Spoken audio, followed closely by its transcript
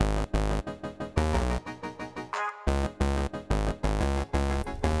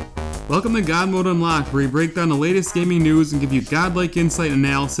Welcome to God Mode Unlocked, where we break down the latest gaming news and give you godlike insight and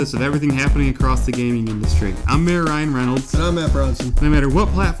analysis of everything happening across the gaming industry. I'm Mayor Ryan Reynolds. And I'm Matt Bronson. No matter what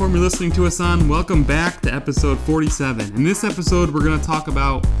platform you're listening to us on, welcome back to episode 47. In this episode, we're going to talk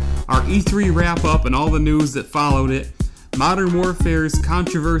about our E3 wrap-up and all the news that followed it, Modern Warfare's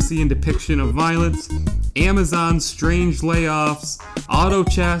controversy and depiction of violence, Amazon's strange layoffs, auto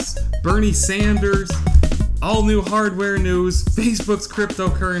chess, Bernie Sanders, all new hardware news, Facebook's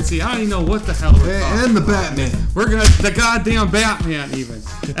cryptocurrency. I don't even know what the hell we're talking and the about. Batman. We're gonna the goddamn Batman even.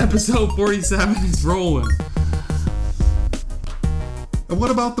 Episode 47 is rolling. And what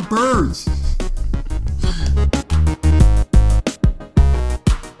about the birds?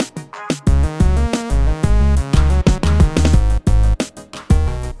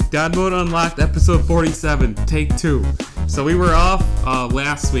 God Mode Unlocked, episode 47, take 2. So we were off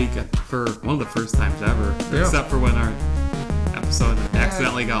last week for one of the first times ever, except for when our episode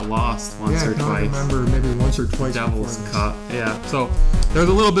accidentally got lost once or twice. I remember maybe once or twice. Devil's Cut. Yeah, so there was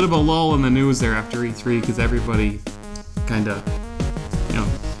a little bit of a lull in the news there after E3 because everybody kind of,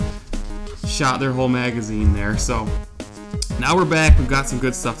 shot their whole magazine there. So now we're back. We've got some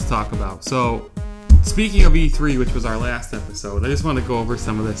good stuff to talk about. So speaking of E3, which was our last episode, I just want to go over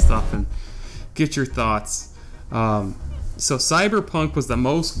some of this stuff and get your thoughts. So Cyberpunk was the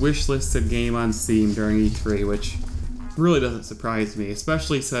most wishlisted game on Steam during E3, which really doesn't surprise me,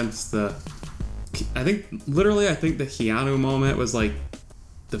 especially since I think the Keanu moment was like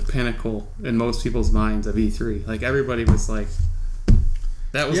the pinnacle in most people's minds of E3. Like everybody was like,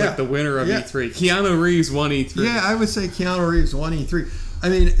 that was like the winner of E3. Keanu Reeves won E3. Yeah, I would say Keanu Reeves won E3. I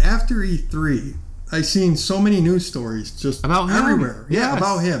mean, after E3, I've seen so many news stories just about everywhere. Him. Yeah,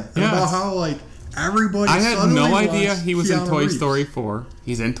 about him. And about how, like, everybody I had no idea he was Keanu in Toy Reeves. Story 4.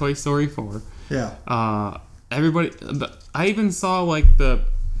 He's in Toy Story 4. Yeah. Everybody... I even saw, like, the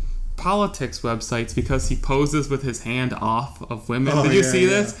politics websites because he poses with his hand off of women. Did you see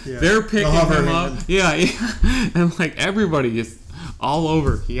this? Yeah. They're picking him up. Yeah. And, like, everybody is all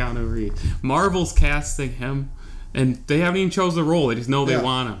over Keanu Reeves. Marvel's casting him. And they haven't even chose the role. They just know they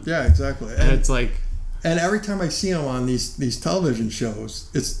want him. Yeah, exactly. And it's like... And every time I see him on these television shows,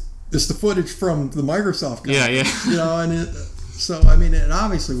 it's the footage from the Microsoft guy. Yeah. And it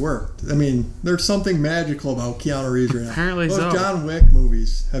obviously worked. I mean, there's something magical about Keanu Reeves right now. Apparently Those so. John Wick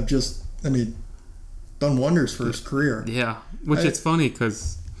movies have just, done wonders for his career. Yeah. It's funny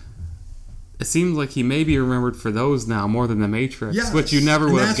because it seems like he may be remembered for those now more than The Matrix, which you never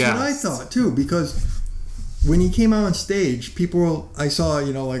would have guessed. That's what I thought, too, because when he came out on stage, I saw,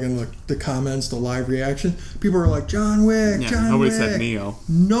 like in the comments, the live reaction, people were like, John Wick, John Wick. Nobody said Neo.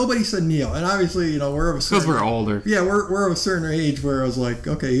 Nobody said Neo. And obviously, we're of a certain... Because we're older. Yeah, we're of a certain age where I was like,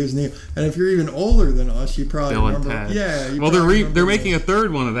 okay, here's Neo. And if you're even older than us, you probably Bill remember... and Ted. Yeah. Well, they're making a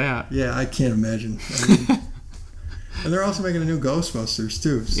third one of that. Yeah, I can't imagine. And they're also making a new Ghostbusters,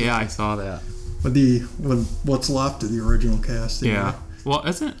 too. So. Yeah, I saw that. With what's left of the original cast. Yeah. Well,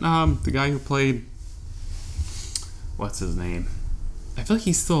 isn't the guy who played... What's his name? I feel like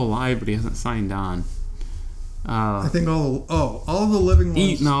he's still alive, but he hasn't signed on. I think all the living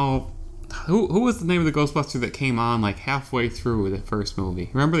ones. Who was the name of the Ghostbuster that came on like halfway through the first movie?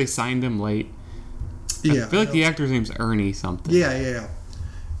 Remember they signed him late? Yeah. I feel like the actor's name's Ernie something. Yeah.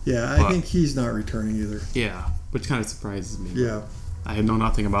 I think he's not returning either. Yeah, which kind of surprises me. Yeah. I know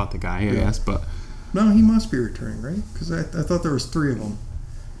nothing about the guy, I guess, but... No, he must be returning, right? Because I thought there was 3 of them.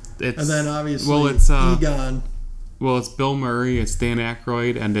 And then obviously Egon... Well, it's Bill Murray, it's Dan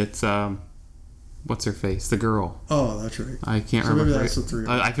Aykroyd, and it's, what's her face? The girl. Oh, that's right. I can't remember. Maybe that's the 3.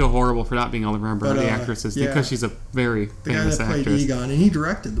 I feel horrible for not being able to remember the actress's name because she's a very famous actress. The guy that played Egon, and he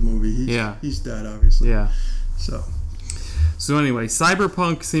directed the movie. He's dead, obviously. Yeah. So anyway,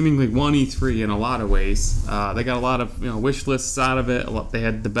 Cyberpunk seemingly won E3 in a lot of ways. They got a lot of wish lists out of it. They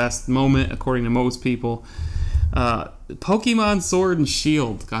had the best moment, according to most people. Pokemon Sword and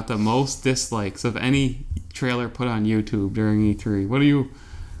Shield got the most dislikes of any trailer put on YouTube during E3. What do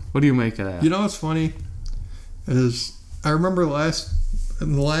you make of that? What's funny is I remember in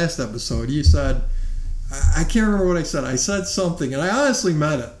the last episode you said, I can't remember what I said. I said something and I honestly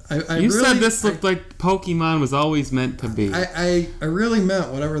meant it. You said this looked like Pokemon was always meant to be. I really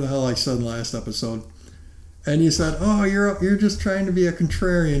meant whatever the hell I said in the last episode. And you said, oh, you're just trying to be a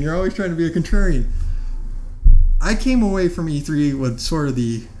contrarian. You're always trying to be a contrarian. I came away from E3 with sort of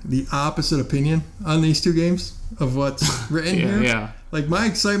the opposite opinion on these 2 games of what's written here. Yeah. Like, my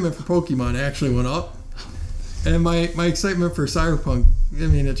excitement for Pokemon actually went up. And my excitement for Cyberpunk,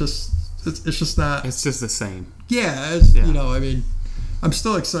 it's just not... It's just the same. Yeah, I'm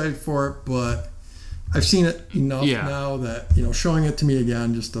still excited for it, but I've seen it enough Yeah. now that, showing it to me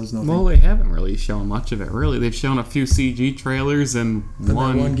again just does nothing. Well, they haven't really shown much of it, really. They've shown a few CG trailers and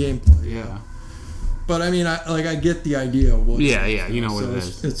one gameplay. Yeah. But, I mean, I get the idea of what Yeah, you know what it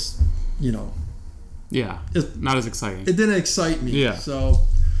is. It's Yeah. Not as exciting. It didn't excite me. Yeah. So,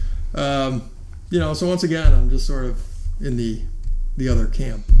 so once again, I'm just sort of in the other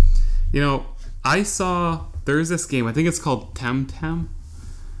camp. There's this game, I think it's called Temtem.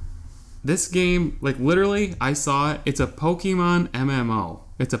 This game, literally, I saw it. It's a Pokemon MMO.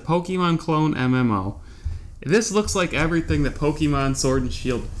 It's a Pokemon clone MMO. This looks like everything that Pokemon Sword and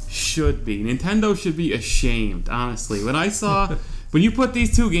Shield should be. Nintendo should be ashamed, honestly. When you put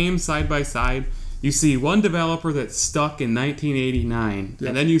these two games side by side, you see one developer that's stuck in 1989,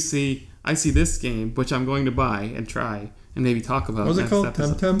 and then I see this game, which I'm going to buy and try and maybe talk about. What was it called?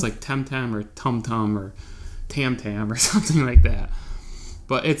 Temtem? It's like Temtem or Tum Tum or Tam Tam or something like that.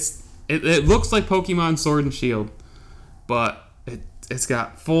 But it looks like Pokemon Sword and Shield, but it's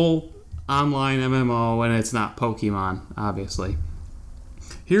got full online MMO and it's not Pokemon, obviously.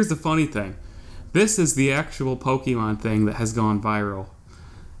 Here's the funny thing. This is the actual Pokemon thing that has gone viral.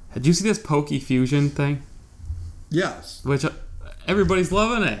 Did you see this PokeFusion thing? Yes. Which everybody's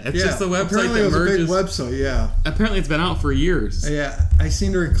loving it. It's just a website apparently that merges. It was a big website, yeah. Apparently it's been out for years. Yeah, I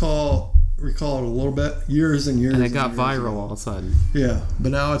seem to recall it a little bit, years and years. And it got viral all of a sudden. Yeah,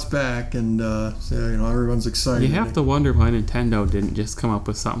 but now it's back, and everyone's excited. You have to wonder why Nintendo didn't just come up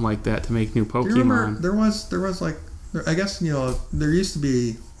with something like that to make new Pokemon. Do you remember there was I guess there used to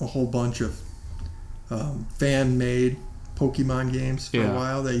be a whole bunch of fan-made Pokemon games for a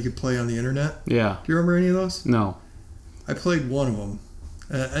while that you could play on the internet. Yeah. Do you remember any of those? No. I played one of them,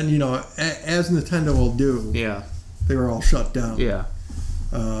 and as Nintendo will do, they were all shut down. Yeah.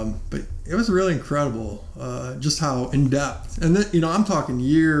 But it was really incredible, just how in depth. And then, I'm talking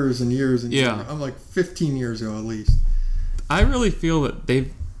years and years and years. I'm like 15 years ago at least. I really feel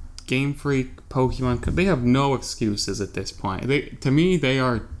that Game Freak, Pokemon, they have no excuses at this point.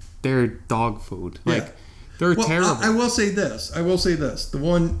 They're dog food. They're terrible. I will say this. The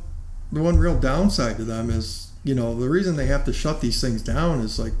one real downside to them is, the reason they have to shut these things down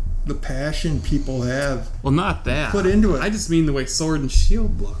is the passion people have. Well, not that. Put into it. I just mean the way Sword and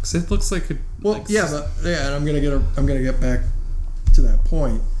Shield looks. It looks like and I'm gonna get back to that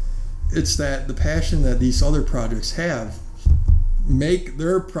point. It's that the passion that these other projects have make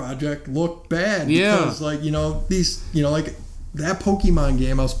their project look bad. Yeah. Because that Pokemon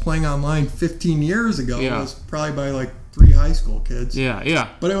game I was playing online 15 years ago was probably by 3 high school kids. Yeah.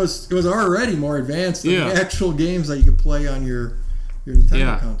 But it was already more advanced than the actual games that you could play on your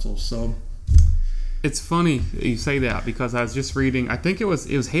Nintendo consoles. So it's funny that you say that because I was just reading. I think it was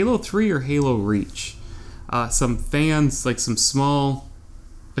Halo 3 or Halo Reach. Some fans, some small,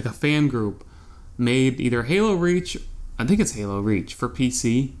 a fan group, made either Halo Reach. I think it's Halo Reach for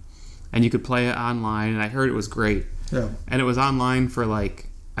PC, and you could play it online. And I heard it was great. Yeah. And it was online for I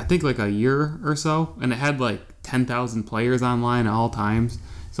think a year or so, and it had 10,000 players online at all times.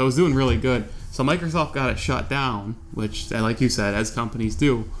 So it was doing really good. So Microsoft got it shut down, which, like you said, as companies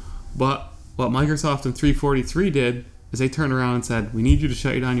do. But what Microsoft and 343 did is they turned around and said, "We need you to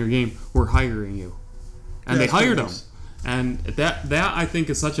shut down your game. We're hiring you," and they hired them. And that I think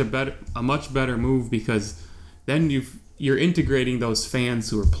is a much better move because then you're integrating those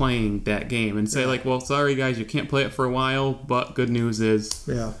fans who are playing that game and say well, sorry guys, you can't play it for a while, but good news is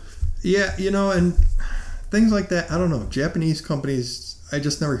and things like that. I don't know, Japanese companies, I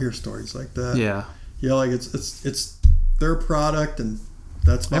just never hear stories like that. It's their product, and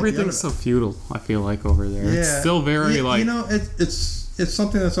that's about everything's so feudal. I feel over there. It's still very it's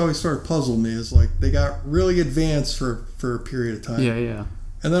something that's always sort of puzzled me is they got really advanced for a period of time.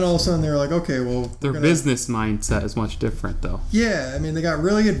 And then all of a sudden they're okay, well, their business mindset is much different though. Yeah, I mean they got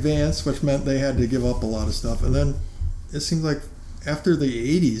really advanced, which meant they had to give up a lot of stuff, and then it seems like after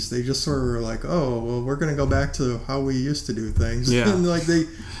the 80s, they just sort of were oh, well, we're going to go back to how we used to do things. Yeah. And they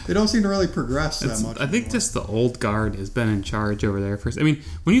don't seem to really progress that much I think just the old guard has been in charge over there first. I mean,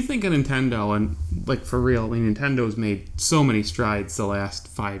 when you think of Nintendo, and for real, Nintendo's made so many strides the last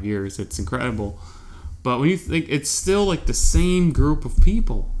 5 years. It's incredible. But when you think, it's still the same group of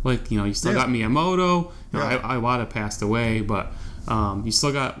people. You still got Miyamoto. Iwata passed away, but you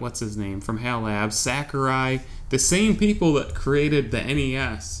still got, what's his name, from HAL Labs, Sakurai. The same people that created the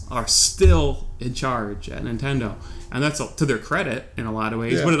NES are still in charge at Nintendo. And that's to their credit in a lot of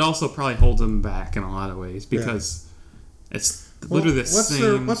ways, but it also probably holds them back in a lot of ways because it's literally the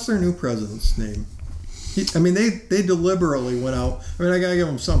same. What's their new president's name? They deliberately went out. I mean, I gotta give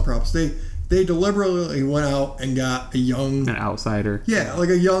them some props. They they deliberately went out and got an outsider. Yeah, like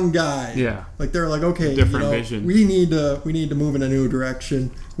a young guy. Yeah. Like they're like, okay, Different vision. we need to move in a new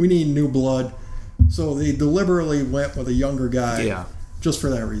direction. We need new blood. So they deliberately went with a younger guy. Yeah. Just for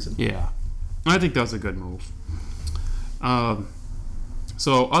that reason. Yeah. I think that was a good move.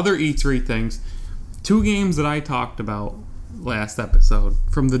 So other E3 things. 2 games that I talked about last episode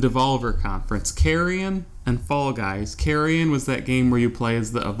from the Devolver Conference, Carrion and Fall Guys. Carrion was that game where you play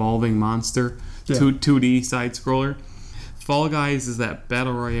as the evolving monster, 2D side scroller. Fall Guys is that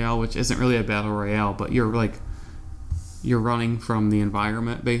battle royale, which isn't really a battle royale, but you're running from the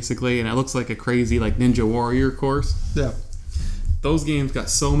environment basically, and it looks like a crazy like Ninja Warrior course. Yeah. Those games got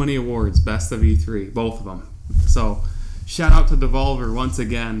so many awards, best of E3, both of them. So shout out to Devolver once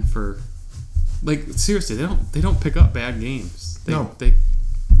again for, like, seriously, they don't pick up bad games.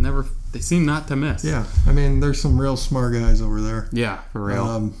 They seem not to miss. Yeah, I mean, there's some real smart guys over there. Yeah, for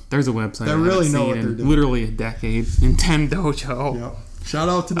real. There's a website that really know what they're doing. Literally a decade. Nintendojo. Yep. Shout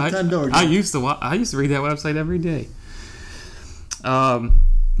out to Nintendojo. I used to read that website every day.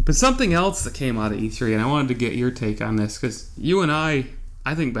 But something else that came out of E3, and I wanted to get your take on this, because you and I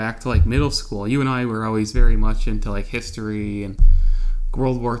think back to like middle school. You and I were always very much into like history and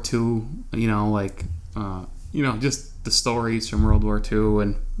World War II. Just the stories from World War II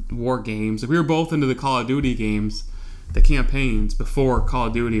and war games. We were both into the Call of Duty games, the campaigns before Call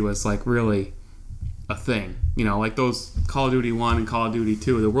of Duty was like really a thing. Like those Call of Duty 1 and Call of Duty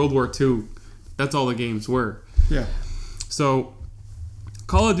 2. The World War II, that's all the games were. Yeah. So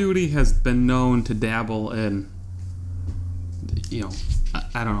Call of Duty has been known to dabble in,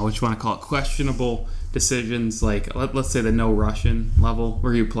 I don't know what you want to call it, questionable decisions, like let's say the no Russian level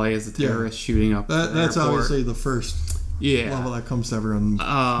where you play as a terrorist shooting up. That's obviously the first level that comes to everyone's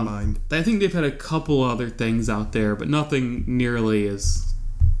mind. I think they've had a couple other things out there, but nothing nearly as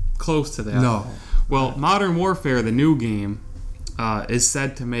close to that. No. Well, Modern Warfare, the new game, is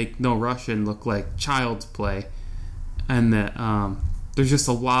said to make no Russian look like child's play, and that there's just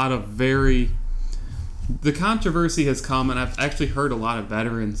a lot of the controversy has come, and I've actually heard a lot of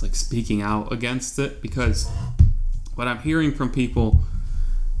veterans like speaking out against it, because what I'm hearing from people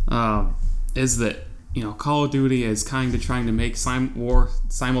is that Call of Duty is kind of trying to make war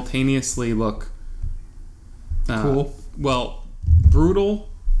simultaneously look cool, brutal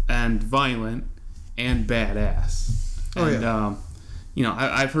and violent and badass.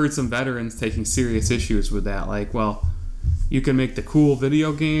 I've heard some veterans taking serious issues with that, like, well, you can make the cool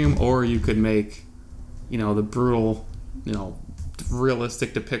video game, or you could make the brutal,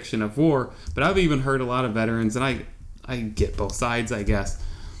 realistic depiction of war. But I've even heard a lot of veterans, and I get both sides, I guess,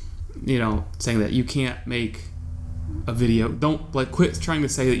 saying that you can't make a video. Don't quit trying to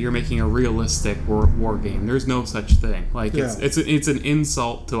say that you're making a realistic war game. There's no such thing. It's an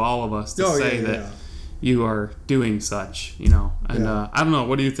insult to all of us to say that you are doing such. I don't know.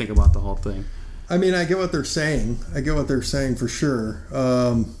 What do you think about the whole thing? I mean, I get what they're saying. For sure.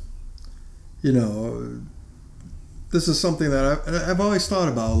 This is something that I've always thought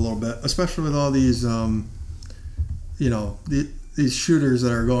about a little bit, especially with all these, these shooters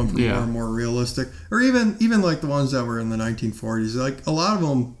that are going for more and more realistic, or even like the ones that were in the 1940s. Like a lot of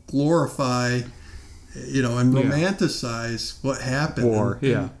them glorify, and romanticize what happened. War,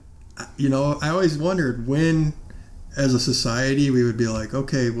 and, I always wondered when, as a society, we would be like,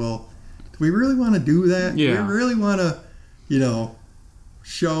 okay, well, do we really want to do that? Yeah. Do we really want to,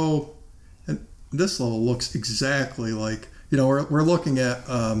 show? And this level looks exactly like, we're looking at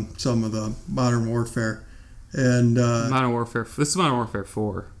some of the Modern Warfare. And Modern Warfare. This is Modern Warfare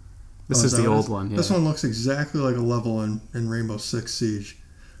 4. This is the old one. Yeah. This one looks exactly like a level in Rainbow Six Siege.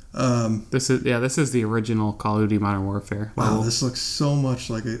 This is the original Call of Duty Modern Warfare. Wow, this looks so much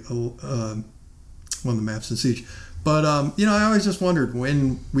like one of the maps in Siege. But I always just wondered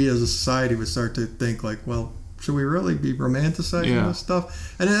when we as a society would start to think like, well, should we really be romanticizing this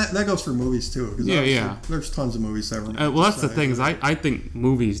stuff? And that goes for movies too. There's tons of movies that romanticize. Well, that's the thing, is I think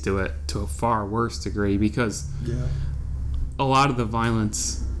movies do it to a far worse degree, because a lot of the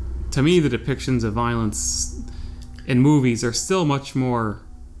violence, to me, the depictions of violence in movies are still much more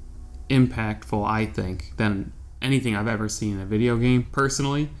impactful, I think, than anything I've ever seen in a video game,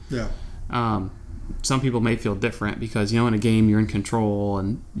 personally. Yeah. Some people may feel different because, in a game you're in control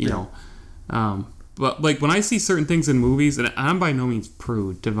and, but, like, when I see certain things in movies, and I'm by no means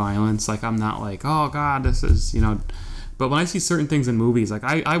prude to violence, like, I'm not like, oh, God, this is, but when I see certain things in movies, like,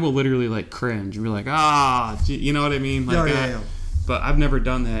 I will literally, like, cringe and be like, you know what I mean? Like, but I've never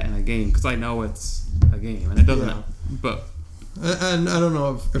done that in a game, because I know it's a game, and it doesn't, but... And I don't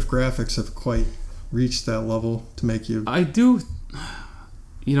know if graphics have quite reached that level to make you... I do...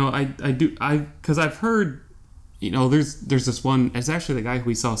 because I've heard, there's this one. It's actually the guy who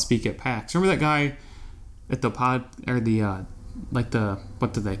we saw speak at PAX. Remember that guy at the pod or the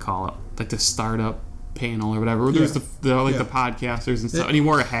what do they call it? Like the startup panel or whatever. Where there's the podcasters and stuff, and he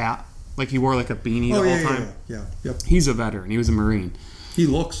wore a hat. Like he wore like a beanie the whole time. Yeah. Yep. He's a veteran. He was a Marine. He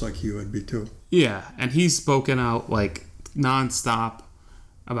looks like he would be too. Yeah, and he's spoken out like nonstop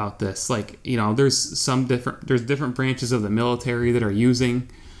about this. Like, there's different branches of the military that are using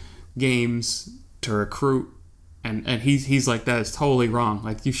games to recruit, and he's like, that is totally wrong.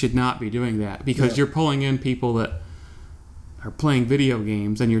 Like, you should not be doing that because you're pulling in people that are playing video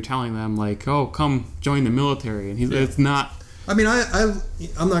games and you're telling them like, oh, come join the military, and it's not. I mean,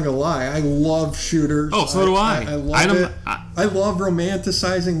 I'm not gonna lie. I love shooters. Oh, so do I. I love it. I love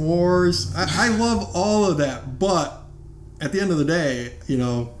romanticizing wars. I love all of that. But at the end of the day,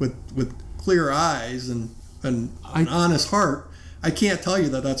 with clear eyes and an honest heart, I can't tell you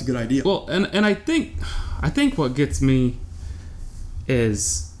that that's a good idea. Well, and I think what gets me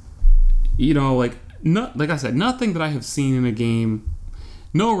is, like I said, nothing that I have seen in a game.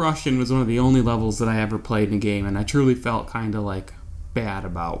 No Russian was one of the only levels that I ever played in a game, and I truly felt kind of like bad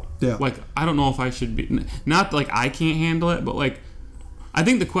about. Yeah. Like, I don't know if I should be. Not like I can't handle it, but like, I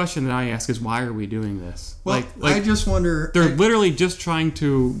think the question that I ask is, why are we doing this? Well, like I just wonder. They're literally just trying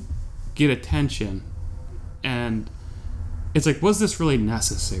to get attention, and it's like, was this really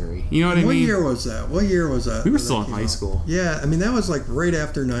necessary? You know what I mean? What year was that? We were still in high school. Yeah, I mean, that was like right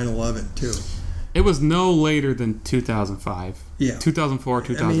after 9/11, too. It was no later than 2005. Yeah. 2004,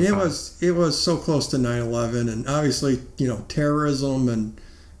 2005. I mean, it was so close to 9/11, and obviously, terrorism and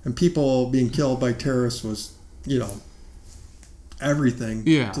people being killed by terrorists was, everything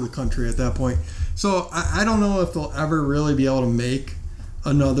to the country at that point. So I don't know if they'll ever really be able to make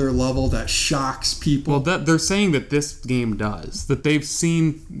another level that shocks people. Well, they're saying that this game does. That they've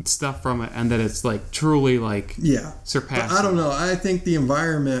seen stuff from it, and that it's like truly like surpassing. But I don't know. I think the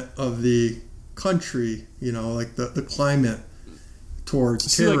environment of the country, like the climate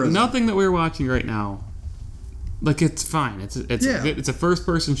towards terrorism. Like nothing that we're watching right now, like it's fine. It's a first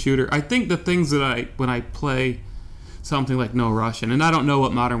person shooter. I think the things that when I play something like No Russian, and I don't know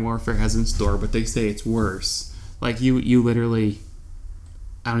what Modern Warfare has in store, but they say it's worse. Like you literally,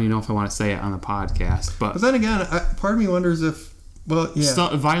 I don't even know if I want to say it on the podcast, but then again, part of me wonders if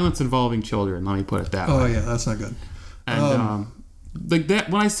violence involving children. Let me put it that way. Oh yeah, that's not good. And like that,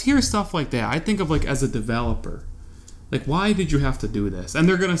 when I hear stuff like that, I think of like as a developer, like why did you have to do this? And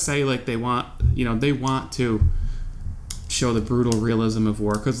they're gonna say like they want to show the brutal realism of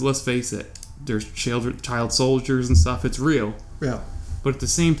war, because let's face it, there's child soldiers and stuff. It's real. Yeah. But at the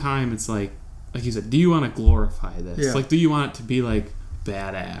same time, it's like you said, do you want to glorify this? Yeah. Like, do you want it to be like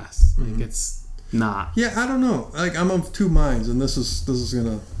badass? Mm-hmm. Like it's not. Yeah, I don't know. Like I'm of two minds, and this is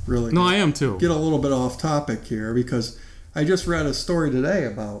gonna really. No, I am too. Get a little bit off topic here because I just read a story today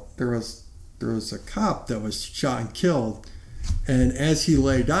about there was a cop that was shot and killed, and as he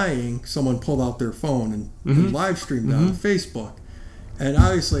lay dying, someone pulled out their phone and live streamed on Facebook, and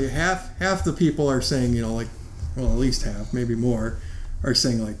obviously half the people are saying, at least half, maybe more, are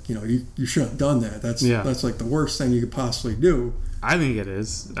saying like, you shouldn't have done that. That's like the worst thing you could possibly do. I think it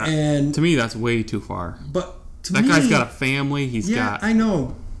is, and to me that's way too far. But that guy's got a family. I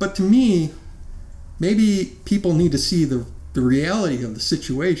know, but to me, maybe people need to see the reality of the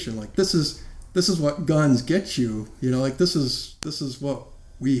situation. Like this is what guns get you. Like this is what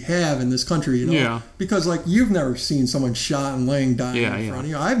we have in this country. Yeah. Because like you've never seen someone shot and laying dying in front of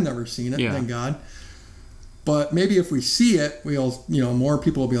you. I've never seen it. Yeah. Thank God. But maybe if we see it, we'll more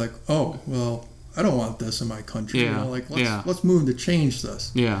people will be like, oh well, I don't want this in my country. Yeah. Let's move to change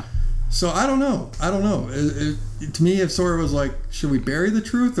this. Yeah. So I don't know. To me, it sort of was like, should we bury the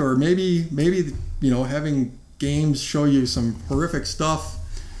truth, or maybe having games show you some horrific stuff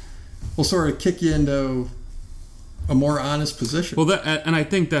will sort of kick you into a more honest position. Well, and I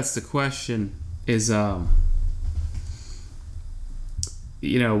think that's the question is,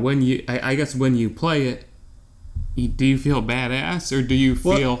 when you play it, do you feel badass or do you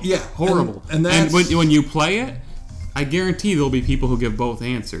feel horrible? And when you play it, I guarantee there'll be people who give both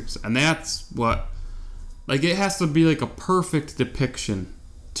answers, and that's what, like, it has to be like a perfect depiction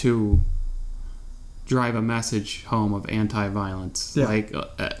to drive a message home of anti-violence,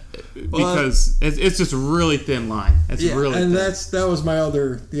 because it's just a really thin line. It's really thin. That was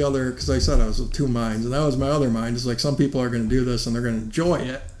the other because I said I was of two minds, and that was my other mind. Is like some people are going to do this and they're going to enjoy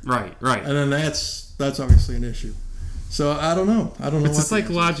it, right, and then that's obviously an issue. So I don't know. It's a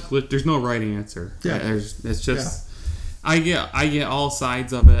psychological. There's no right answer. Yeah, it's just. I get all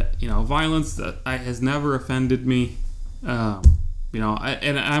sides of it. Violence that has never offended me.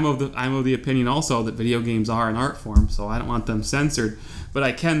 I'm of the opinion also that video games are an art form, so I don't want them censored. But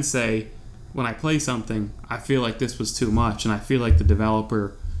I can say, when I play something, I feel like this was too much, and I feel like the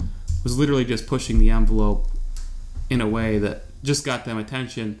developer was literally just pushing the envelope in a way that just got them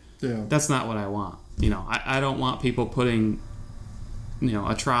attention. Yeah. That's not what I want. I don't want people putting,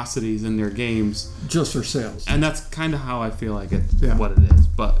 atrocities in their games just for sales. And that's kind of how I feel like what it is.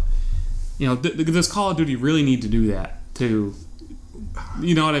 But does Call of Duty really need to do that to?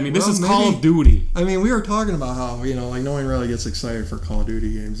 You know what I mean? This is Call of Duty. I mean, we were talking about how like no one really gets excited for Call of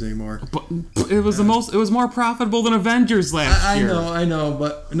Duty games anymore. But it was It was more profitable than Avengers last year. I know,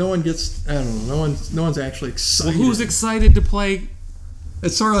 but no one gets. I don't know. No one's actually excited. Well, who's excited to play?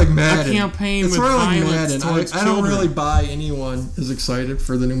 It's sort of like Madden. A campaign it's with sort of like violence Madden. towards I don't really buy anyone is excited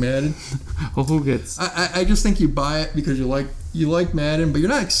for the new Madden. Well, who gets? I just think you buy it because you like Madden, but you're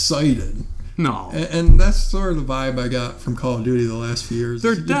not excited. No. And that's sort of the vibe I got from Call of Duty the last few years.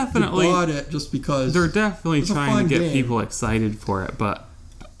 They're definitely you bought it just because they're definitely trying to get people excited for it, but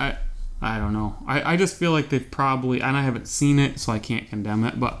I don't know. I just feel like they've probably, and I haven't seen it, so I can't condemn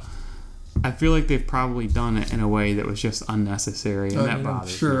it, but I feel like they've probably done it in a way that was just unnecessary, and that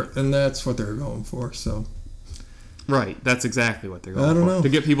bothers me. And that's what they're going for. So. Right, that's exactly what they're going for. I don't know. To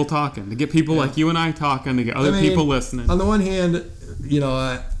get people talking, to get people like you and I talking, to get other people listening. On the one hand,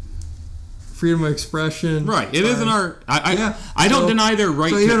 freedom of expression. Right, it is an art. I don't deny their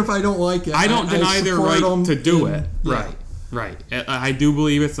right. So even if I don't like it, I don't deny their right to do it. Yeah. Right. I do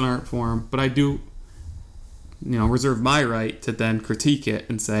believe it's an art form, but I do, reserve my right to then critique it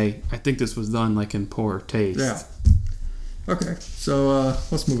and say I think this was done like in poor taste. Yeah. Okay, so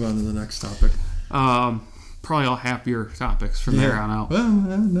let's move on to the next topic. Probably all happier topics from there on out. Well,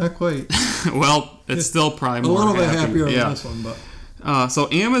 not quite. Well, it's still probably more a little bit happy. happier than this one, but.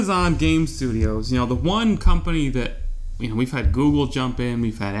 So Amazon Game Studios, the one company that we've had Google jump in,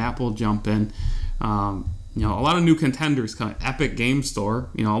 we've had Apple jump in, a lot of new contenders coming. Epic Game Store,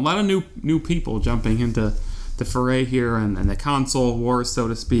 a lot of new people jumping into the foray here and the console wars, so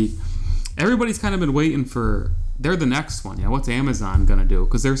to speak. Everybody's kind of been waiting for. They're the next one. What's Amazon gonna do?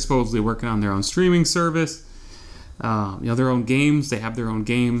 Because they're supposedly working on their own streaming service. Their own games. They have their own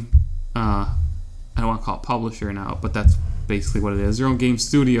game. I don't want to call it publisher now, but that's basically what it is. Their own game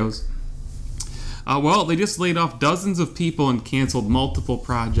studios. Well, they just laid off dozens of people and canceled multiple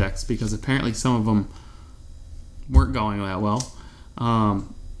projects because apparently some of them weren't going that well.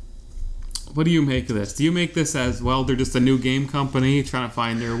 What do you make of this? Do you make this as, well, they're just a new game company trying to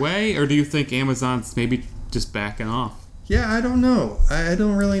find their way? Or do you think Amazon's maybe just backing off? Yeah, I don't know. I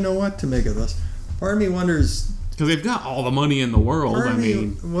don't really know what to make of this. Part of me wonders... Because they've got all the money in the world,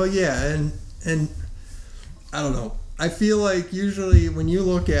 Well, yeah, and I don't know. I feel like usually when you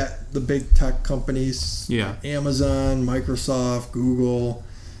look at the big tech companies, Amazon, Microsoft, Google,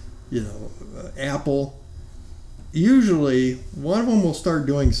 Apple, usually one of them will start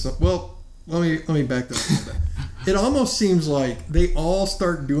doing some. Well, let me back that up a little bit. It almost seems like they all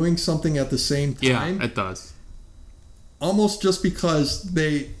start doing something at the same time. Yeah, it does. Almost just because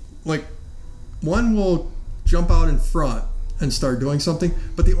one will jump out in front and start doing something,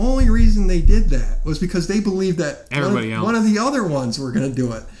 but the only reason they did that was because they believed that one of the other ones were going to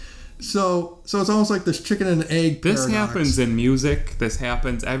do it. So it's almost like this chicken and egg paradox. This happens in music. This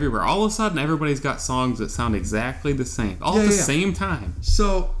happens everywhere. All of a sudden, everybody's got songs that sound exactly the same, all at the same time.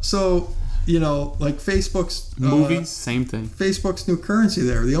 So like Facebook's movies, same thing. Facebook's new currency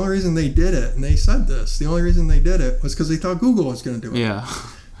there. The only reason they did it, and they said this, the only reason they did it was because they thought Google was going to do it. Yeah.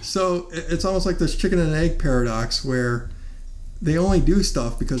 So it's almost like this chicken and egg paradox where they only do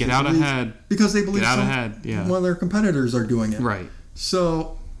stuff because they believe one of their competitors are doing it. Right.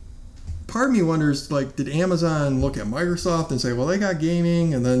 So part of me wonders, did Amazon look at Microsoft and say, well, they got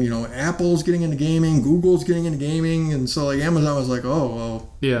gaming, and then Apple's getting into gaming, Google's getting into gaming, and so Amazon was like, oh well,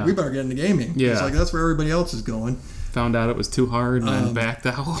 we better get into gaming. Yeah. It's that's where everybody else is going. Found out it was too hard and then backed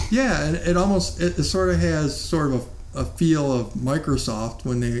out. Yeah, and it sort of has a feel of Microsoft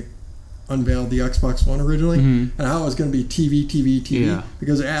when they unveiled the Xbox One originally, and how it was going to be TV,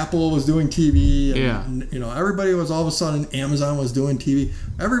 because Apple was doing TV, and everybody was all of a sudden Amazon was doing TV,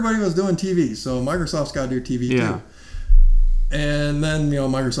 everybody was doing TV, so Microsoft's got to do TV too. And then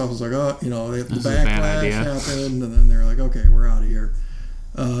Microsoft was like, the backlash happened, and then they're like, okay, we're out of here.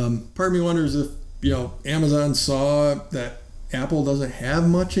 Part of me wonders if Amazon saw that Apple doesn't have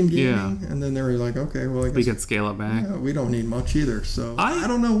much in gaming, and then they were like, okay, well, I guess we could scale it back. Yeah, we don't need much either, so I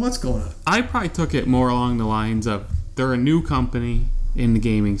don't know what's going on. I probably took it more along the lines of they're a new company in the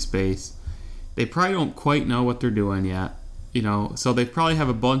gaming space. They probably don't quite know what they're doing yet, so they probably have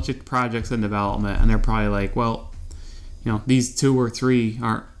a bunch of projects in development, and they're probably like, well, these 2 or 3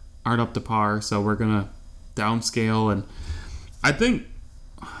 aren't up to par, so we're gonna downscale. And I think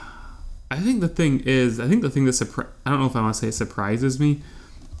the thing that I don't know if I want to say it surprises me.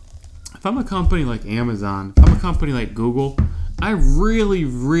 If I'm a company like Amazon, if I'm a company like Google, I really,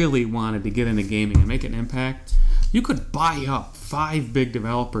 really wanted to get into gaming and make an impact. You could buy up 5 big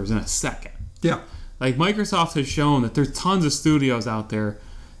developers in a second. Yeah. Like Microsoft has shown that there's tons of studios out there.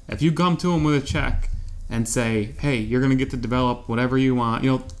 If you come to them with a check and say, hey, you're going to get to develop whatever you want.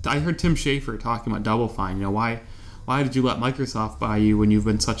 I heard Tim Schafer talking about Double Fine. Why did you let Microsoft buy you when you've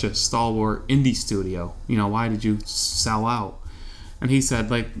been such a stalwart indie studio? Why did you sell out? And he said,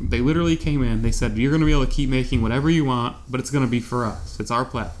 they literally came in. They said, you're going to be able to keep making whatever you want, but it's going to be for us. It's our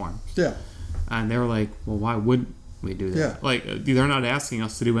platform. Yeah. And they were like, well, why wouldn't we do that? Yeah. They're not asking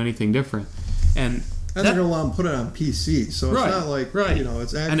us to do anything different. And they're going to allow them to put it on PC, so it's not like,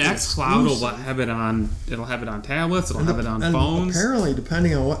 it's actually... And xCloud will have it on tablets, it'll have it on phones. Apparently,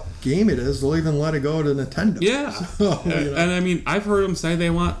 depending on what game it is, they'll even let it go to Nintendo. Yeah. So, And I mean, I've heard them say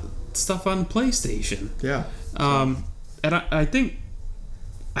they want stuff on PlayStation. Yeah. And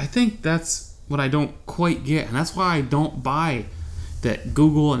I think that's what I don't quite get, and that's why I don't buy that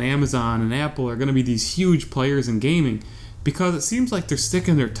Google and Amazon and Apple are going to be these huge players in gaming, because it seems like they're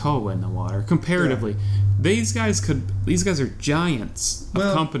sticking their toe in the water comparatively. Yeah. These guys are giants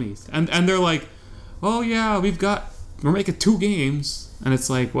of companies, and they're like, oh yeah, we're making 2 games, and it's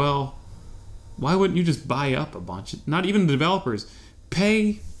like, well, why wouldn't you just buy up a bunch? Not even the developers,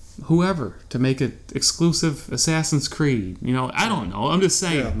 pay whoever to make an exclusive Assassin's Creed. I don't know. I'm just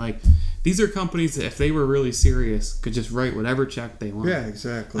saying, these are companies that if they were really serious could just write whatever check they want. Yeah,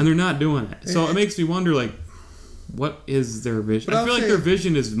 exactly. And they're not doing it. So it makes me wonder, what is their vision? I feel like their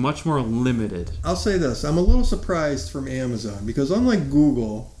vision is much more limited. I'll say this. I'm a little surprised from Amazon, because unlike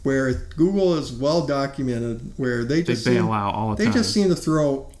Google, where Google is well documented, where they bail out all the time. They just seem to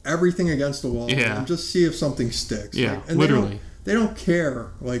throw everything against the wall and just see if something sticks. Yeah, and literally. They don't care,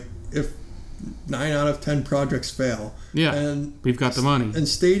 if 9 out of 10 projects fail. Yeah, and we've got the money. And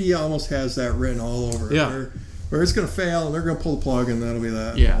Stadia almost has that written all over it. Yeah. Where it's going to fail, and they're going to pull the plug, and that'll be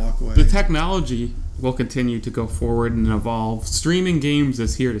that. Yeah. And walk away. The technology will continue to go forward and evolve. Streaming games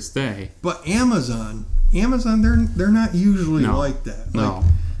is here to stay. But Amazon, they're not usually like that. No.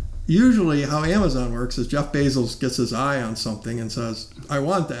 Usually how Amazon works is Jeff Bezos gets his eye on something and says, I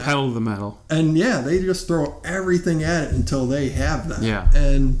want that. Pedal to the metal. And they just throw everything at it until they have that. Yeah.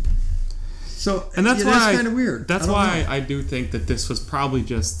 And that's kind of weird. That's why I do think that this was probably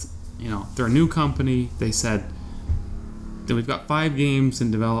just, they're a new company. They said that we've got 5 games in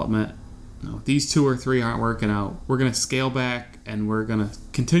development. These 2 or 3 aren't working out. We're going to scale back, and we're going to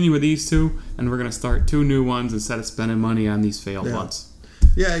continue with these 2, and we're going to start 2 new ones instead of spending money on these failed ones.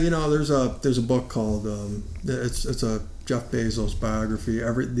 Yeah, there's a book called it's a Jeff Bezos biography,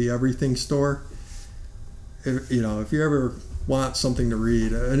 The Everything Store. If you ever want something to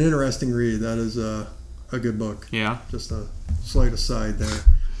read, an interesting read, that is a good book. Yeah. Just a slight aside there.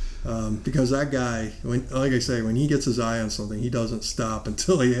 Because that guy, when he gets his eye on something, he doesn't stop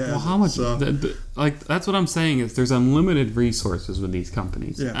until he has. Well, how much? So, that's what I'm saying is there's unlimited resources with these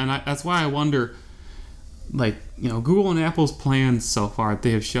companies, and that's why I wonder. Google and Apple's plans so far that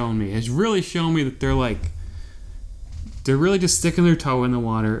they have shown me has really shown me that they're really just sticking their toe in the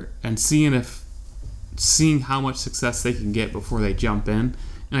water and seeing how much success they can get before they jump in.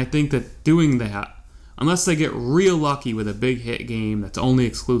 And I think that doing that, unless they get real lucky with a big hit game that's only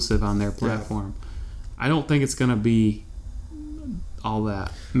exclusive on their platform, I don't think it's going to be all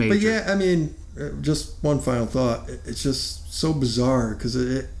that major. But just one final thought. It's just so bizarre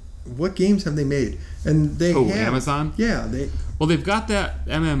because what games have they made? And they have Amazon? Yeah, they've got that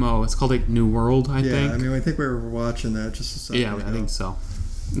MMO. It's called New World, I think. I think we were watching that just a second ago. I think so.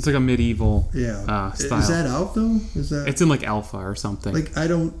 It's like a medieval style. Is that out though? It's in alpha or something. I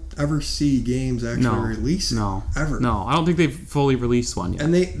don't ever see games actually releasing. No, ever. No, I don't think they've fully released one yet.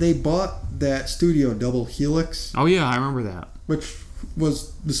 And they bought that studio, Double Helix. Oh yeah, I remember that. Which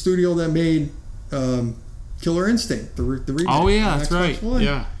was the studio that made Killer Instinct, the remake. Oh yeah, that's right. One.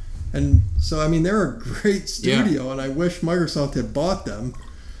 Yeah. And so, they're a great studio, and I wish Microsoft had bought them.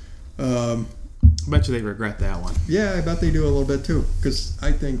 I bet you they regret that one. Yeah, I bet they do a little bit too, because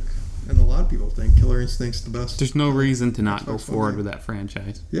I think, and a lot of people think, Killer Instinct's the best. There's no reason to not go forward with that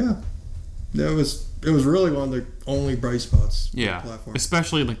franchise. Yeah. It was really one of the only bright spots. Yeah, on the platform.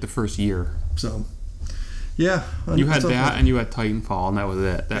 Especially the first year. So, yeah. You had that, and you had Titanfall, and that was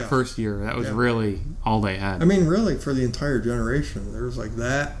it. That first year, that was really all they had. Really, for the entire generation, there was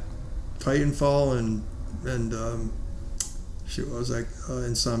that. Titanfall and what was that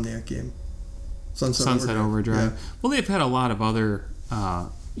Insomniac game? Sunset Overdrive. Yeah. Well, they've had a lot of other,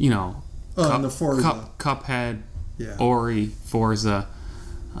 and the Forza. Cuphead, Yeah. Ori, Forza.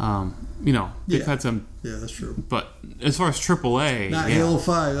 They've had some. Yeah, that's true. But as far as AAA, Not Halo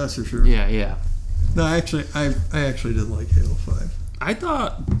 5, that's for sure. Yeah. No, actually, I actually didn't like Halo 5. I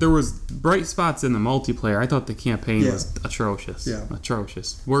thought there was bright spots in the multiplayer. I thought the campaign was atrocious. Yeah.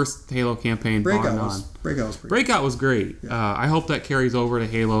 Atrocious. Worst Halo campaign bar none. Breakout was pretty Breakout was great. Yeah. I hope that carries over to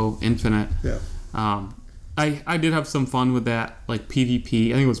Halo Infinite. Yeah. I did have some fun with that, like PvP.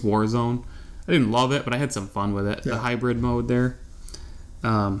 I think it was Warzone. I didn't love it, but I had some fun with it. Yeah. The hybrid mode there.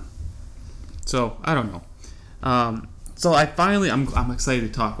 So I don't know. So I'm excited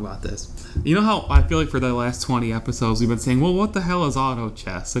to talk about this. You know how I feel like for the last 20 episodes we've been saying, well, what the hell is auto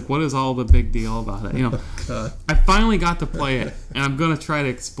chess? Like, what is all the big deal about it? God. I finally got to play it, and I'm gonna try to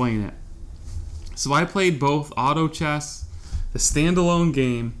explain it. So I played both auto chess, the standalone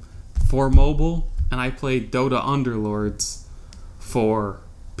game, for mobile, and I played Dota Underlords for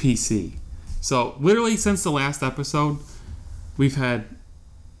PC. So literally since the last episode, we've had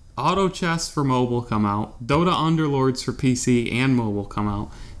Auto Chess for mobile come out, Dota Underlords for PC and mobile come out,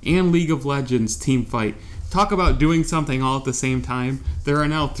 and League of Legends Team Fight. Talk about doing something all at the same time. There are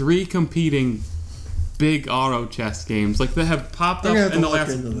now 3 competing big auto chess games like that have popped up in the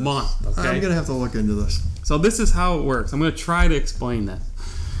last month. Okay? I'm gonna have to look into this. So this is how it works. I'm gonna try to explain that.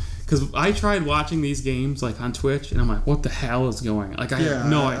 Because I tried watching these games like on Twitch, and I'm like, what the hell is going on? Like, I have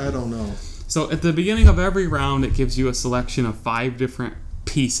no idea. I don't know. So at the beginning of every round, it gives you a selection of 5 different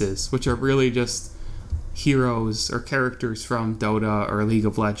pieces, which are really just heroes or characters from Dota or League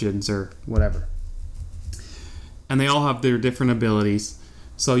of Legends or whatever. And they all have their different abilities.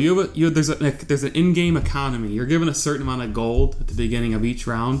 So there's an in-game economy. You're given a certain amount of gold at the beginning of each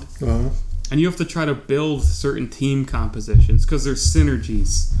round. Uh-huh. And you have to try to build certain team compositions because there's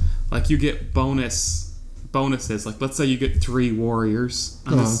synergies. Like you get bonuses. Like let's say you get 3 warriors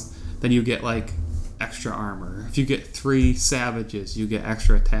on this, then you get like extra armor. If you get 3 savages, you get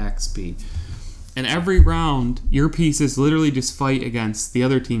extra attack speed. And every round, your pieces literally just fight against the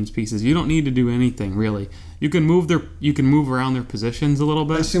other team's pieces. You don't need to do anything really. You can move around their positions a little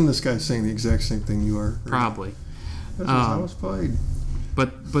bit. I assume this guy's saying the exact same thing you are. Right? Probably. That's how it's played.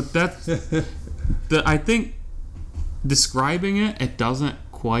 But that's I think describing it doesn't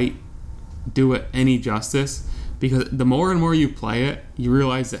quite do it any justice, because the more and more you play it, you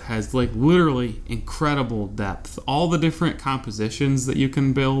realize it has like literally incredible depth. All the different compositions that you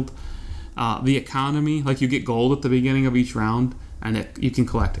can build, the economy, like you get gold at the beginning of each round, and you can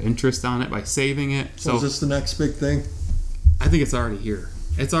collect interest on it by saving it. So is this the next big thing? I think it's already here.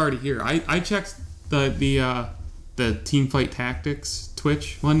 It's already here. I checked the Team Fight Tactics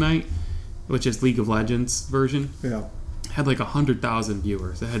Twitch one night, which is League of Legends version. Yeah. Had like 100,000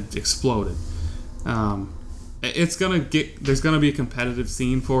 viewers. It had exploded. There's gonna be a competitive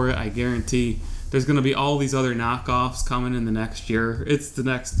scene for it. I guarantee. There's gonna be all these other knockoffs coming in the next year. It's the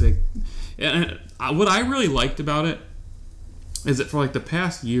next big. And what I really liked about it is that for like the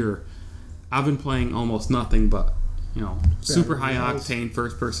past year, I've been playing almost nothing but super high octane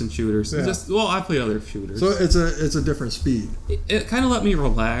first person shooters. Yeah. I played other shooters. So it's a different speed. It kind of let me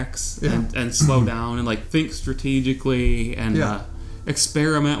relax and slow down and like think strategically and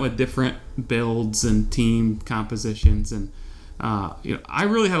experiment with different builds and team compositions, and I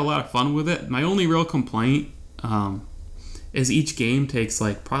really had a lot of fun with it. My only real complaint is each game takes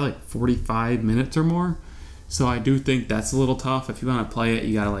probably 45 minutes or more. So I do think that's a little tough. If you want to play it,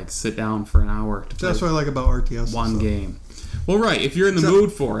 you gotta sit down for an hour to play. That's what I like about RTS. One game. Well, right. If you're in the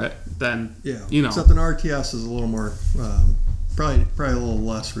mood for it, then Except an RTS is a little more, probably a little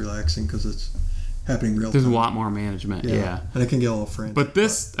less relaxing because it's happening real time. There's a lot more management. Yeah. And it can get a little frantic. But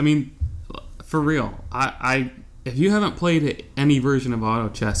this, I mean, for real, I if you haven't played any version of Auto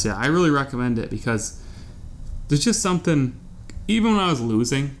Chess yet, I really recommend it, because there's just something. Even when I was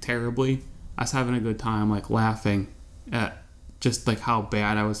losing terribly, I was having a good time, laughing at just how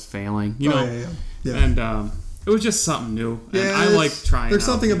bad I was failing, Yeah. And it was just something new. And I like trying. There's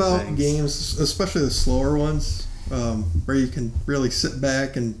something about things. games, especially the slower ones, where you can really sit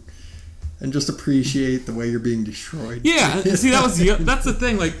back and just appreciate the way you're being destroyed. Yeah, see, that's the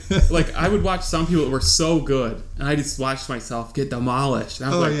thing. Like I would watch some people that were so good, and I just watched myself get demolished.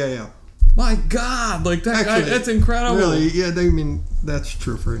 And I was yeah. My God, that guy, that's incredible. Really, yeah, I mean, that's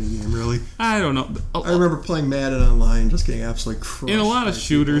true for any game, really. I don't know. I remember playing Madden online, just getting absolutely crushed. In a lot of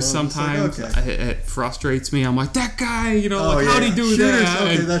shooters, sometimes it frustrates me. I'm like, that guy, how'd he do that?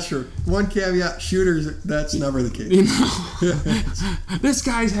 Okay, that's true. One caveat, shooters, that's never the case. This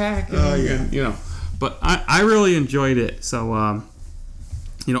guy's hacking. Oh, yeah. And, but I really enjoyed it. So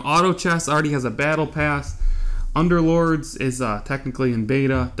Auto Chess already has a battle pass. Underlords is technically in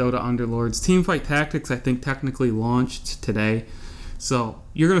beta. Dota Underlords. Teamfight Tactics, I think, technically launched today. So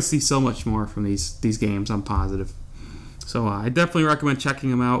you're going to see so much more from these games, I'm positive. So I definitely recommend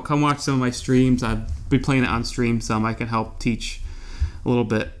checking them out. Come watch some of my streams. I've been playing it on stream some. I can help teach a little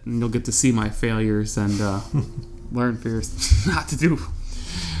bit, and you'll get to see my failures and learn fears not to do.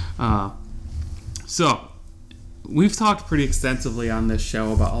 So we've talked pretty extensively on this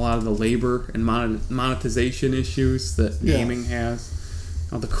show about a lot of the labor and monetization issues that gaming has.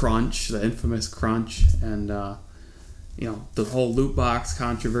 The crunch, the infamous crunch, and the whole loot box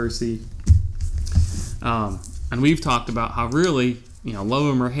controversy. And we've talked about how really, love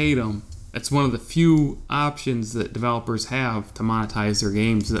them or hate them, it's one of the few options that developers have to monetize their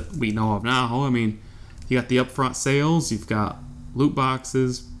games that we know of now. I mean, you got the upfront sales, you've got loot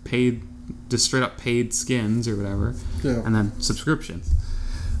boxes, paid, just straight up paid skins or whatever, and then subscriptions.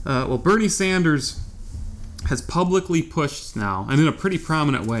 Well, Bernie Sanders has publicly pushed now, and in a pretty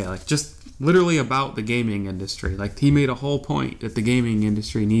prominent way, like just literally about the gaming industry. Like, he made a whole point that the gaming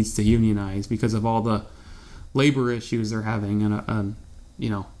industry needs to unionize because of all the labor issues they're having and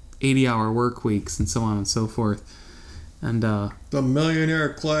 80-hour work weeks and so on and so forth. And the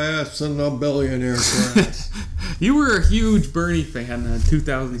millionaire class and the billionaire class. You were a huge Bernie fan in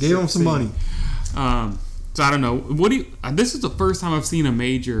 2016. Gave him some money. So I don't know. This is the first time I've seen a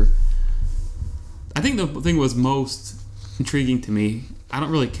major. I think the thing was most intriguing to me. I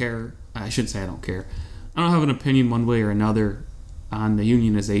don't really care. I shouldn't say I don't care. I don't have an opinion one way or another on the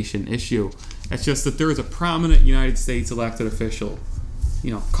unionization issue. It's just that there is a prominent United States elected official,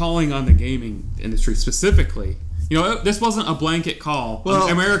 calling on the gaming industry specifically. This wasn't a blanket call. Well,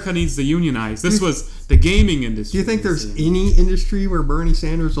 America needs to unionize. This was the gaming industry. Do you think there's any industry where Bernie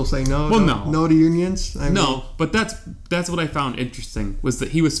Sanders will say no? Well, no to unions? No, but that's what I found interesting, was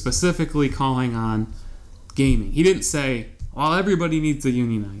that he was specifically calling on gaming. He didn't say, well, everybody needs to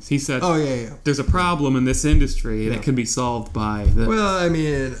unionize. He said, there's a problem in this industry that can be solved by the... Well, I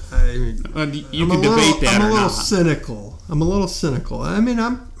mean you can debate that. I'm a little cynical. I mean,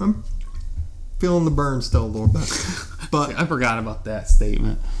 I'm feeling the burn still a little bit. But I forgot about that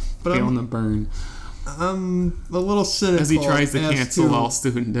statement. Feeling the burn. I'm a little cynical as he tries to cancel all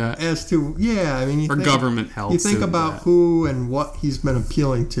student debt. Government help. You think about debt. Who and what he's been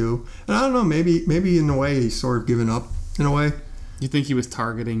appealing to, and I don't know. Maybe in a way he's sort of given up. In a way. You think he was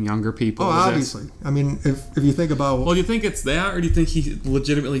targeting younger people? Oh, obviously. I mean, if you think about... Well, do you think it's that, or do you think he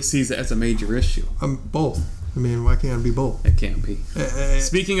legitimately sees it as a major issue? Both. I mean, why can't it be both? It can't be.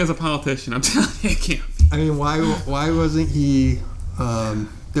 Speaking as a politician, I'm telling you, it can't be. I mean, why wasn't he...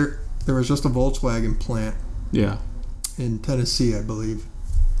 There was just a Volkswagen plant. Yeah. In Tennessee, I believe.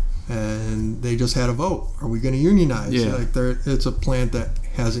 And they just had a vote. Are we going to unionize? Yeah. It's a plant that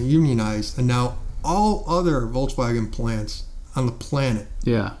hasn't unionized. And now... all other Volkswagen plants on the planet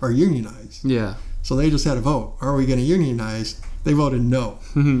are unionized. Yeah. So they just had a vote. Are we going to unionize? They voted no.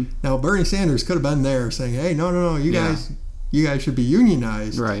 Mm-hmm. Now Bernie Sanders could have been there saying, "Hey, no, you guys should be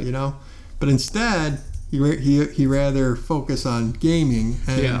unionized." Right. But instead, he rather focus on gaming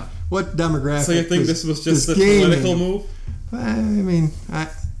and what demographic. So you think this was just a political move? I mean,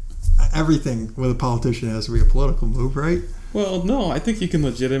 everything with a politician has to be a political move, right? Well, no. I think you can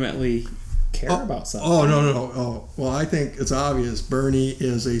legitimately care about something. Oh, no. Oh, well, I think it's obvious. Bernie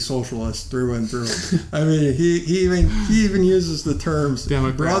is a socialist through and through. I mean, he even uses the terms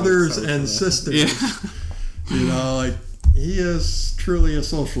brothers and sisters. Yeah. He is truly a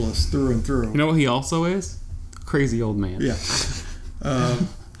socialist through and through. You know what he also is? A crazy old man. Yeah.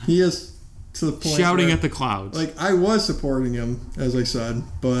 He is to the point shouting at the clouds. I was supporting him, as I said,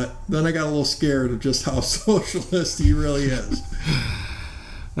 but then I got a little scared of just how socialist he really is.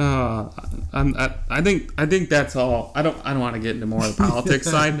 I think that's all. I don't want to get into more of the politics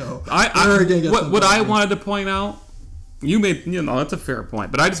side. No. What I wanted to point out, you made, that's a fair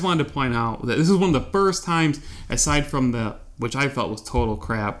point, but I just wanted to point out that this is one of the first times, aside from which I felt was total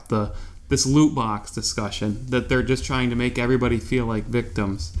crap, this loot box discussion, that they're just trying to make everybody feel like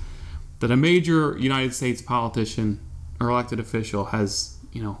victims, that a major United States politician or elected official has,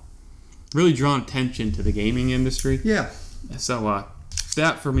 really drawn attention to the gaming industry. Yeah. So,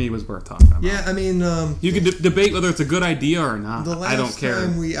 that for me was worth talking about. Yeah, I mean... you can debate whether it's a good idea or not. I don't care. The last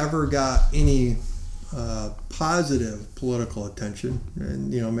time we ever got any positive political attention,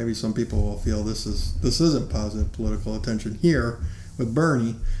 and maybe some people will feel this isn't positive political attention here with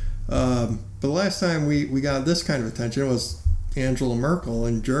Bernie, but the last time we got this kind of attention was Angela Merkel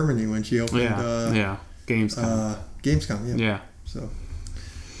in Germany when she opened... Gamescom. Gamescom, yeah. Yeah.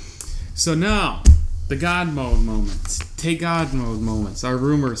 So now... the God mode moments. Take God mode moments. Our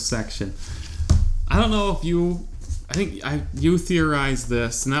rumors section. I don't know if you... I think you theorized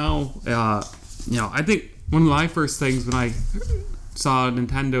this. Now, I think one of my first things when I saw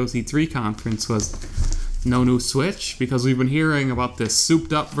Nintendo's E3 conference was no new Switch, because we've been hearing about this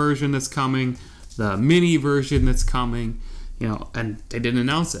souped up version that's coming, the mini version that's coming, and they didn't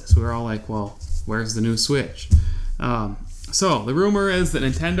announce it. So we were all like, well, where's the new Switch? So the rumor is that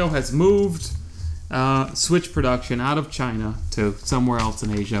Nintendo has moved Switch production out of China to somewhere else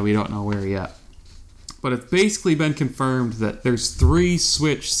in Asia. We don't know where yet. But it's basically been confirmed that there's 3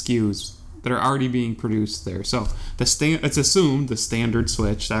 Switch SKUs that are already being produced there. So it's assumed the standard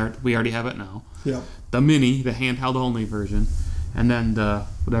Switch, we already have it now. Yep. The mini, the handheld only version, and then the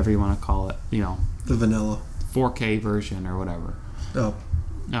whatever you want to call it, the vanilla 4K version or whatever. Oh.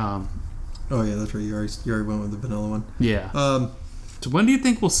 Oh yeah, that's right. You already went with the vanilla one. Yeah. So when do you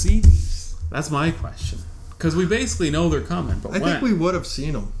think we'll see these? That's my question. Because we basically know they're coming, but when? I think we would have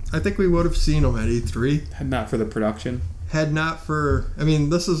seen them. I think we would have seen them at E3. Had not for the production. Had not for... I mean,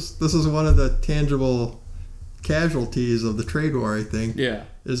 this is one of the tangible casualties of the trade war, I think. Yeah.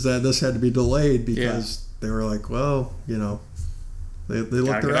 Is that this had to be delayed because they were like, well, they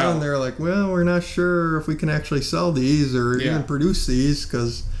looked around and they were like, well, we're not sure if we can actually sell these or even produce these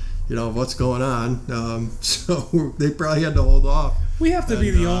because, of what's going on. So they probably had to hold off. We have to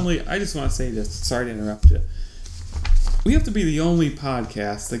be the only... I just want to say this. Sorry to interrupt you. We have to be the only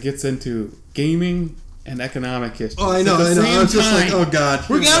podcast that gets into gaming and economic history. Oh, I know. I was just like, oh, God.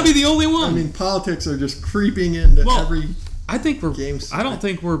 We're going to be the only one. I mean, politics are just creeping into every I think we're... games. I don't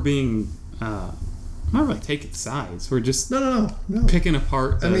think we're being... not really taking sides. We're just no. picking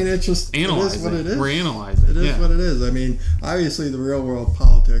apart. I mean, it's just analyzing. It is what it is. We're analyzing. It is what it is. I mean, obviously, the real world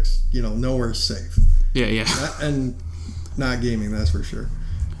politics, nowhere's safe. Yeah. And not gaming, that's for sure.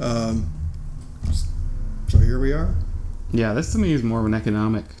 So here we are. Yeah, this to me is more of an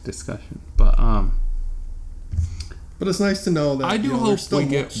economic discussion, but it's nice to know that I do hope we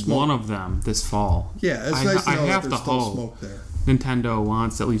get one of them this fall. Yeah, it's nice to know that there's still smoke there. Nintendo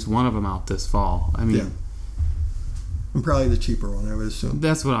wants at least one of them out this fall. I mean, and probably the cheaper one, I would assume.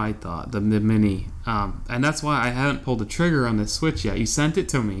 That's what I thought, the mini, and that's why I haven't pulled the trigger on this Switch yet. You sent it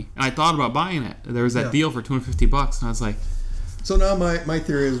to me, and I thought about buying it. There was that deal for $250, and I was like. So now my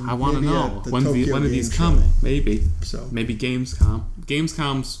theory is I want to know when are these show. coming? Maybe. So maybe Gamescom.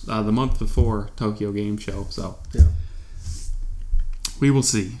 Gamescom's the month before Tokyo Game Show, so we will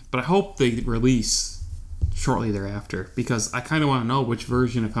see. But I hope they release shortly thereafter because I kind of want to know which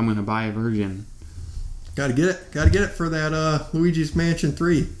version if I'm going to buy a version. Got to get it for that Luigi's Mansion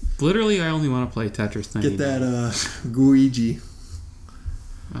 3. Literally, I only want to play Tetris 99. Get that Guigi.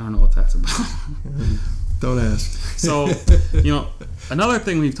 I don't know what that's about. Don't ask. So, another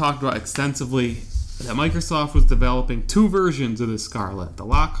thing we've talked about extensively, that Microsoft was developing 2 versions of the Scarlet, the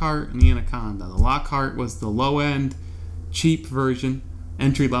Lockhart and the Anaconda. The Lockhart was the low-end, cheap version,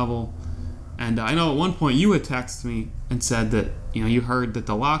 entry-level. And I know at one point you had texted me and said that, you heard that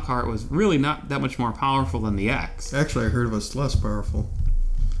the Lockhart was really not that much more powerful than the X. Actually, I heard it was less powerful.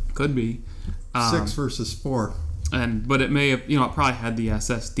 Could be. 6 versus 4. But it may have, it probably had the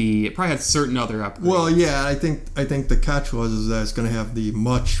SSD. It probably had certain other upgrades. Well, yeah, I think the catch was that it's going to have the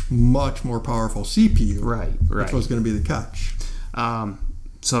much, much more powerful CPU. Right. Which was going to be the catch.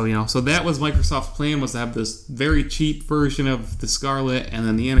 So that was Microsoft's plan, was to have this very cheap version of the Scarlet, and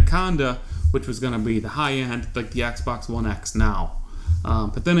then the Anaconda, which was going to be the high end, like the Xbox One X now.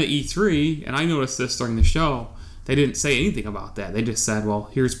 But then at E3, and I noticed this during the show, they didn't say anything about that. They just said, well,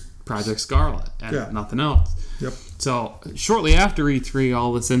 here's Project Scarlet, and nothing else. Yep. So shortly after E3,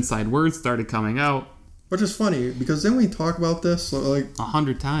 all this inside word started coming out. Which is funny because then we talk about this like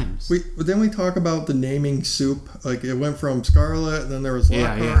 100 times. Then we talk about the naming soup. Like it went from Scarlet, and then there was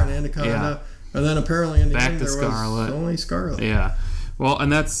Lockhart and Anaconda, and then apparently in the end there was only Scarlet. Yeah. Well,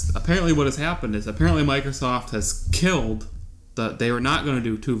 and that's apparently what has happened. Is apparently Microsoft has killed they were not going to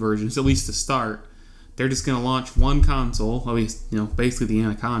do 2 versions, at least to start. They're just going to launch one console, at least basically the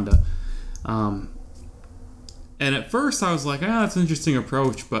Anaconda. And at first I was like, that's an interesting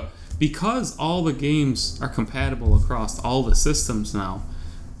approach, but because all the games are compatible across all the systems now,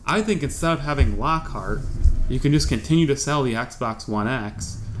 I think instead of having Lockhart, you can just continue to sell the Xbox One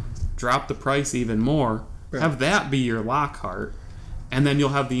X, drop the price even more, have that be your Lockhart, and then you'll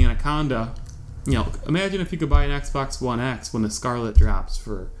have the Anaconda. Imagine if you could buy an Xbox One X when the Scarlet drops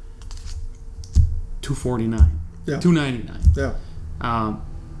for $249, $299. Yeah.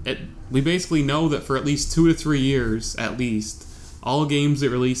 We basically know that for at least 2 to 3 years, at least, all games that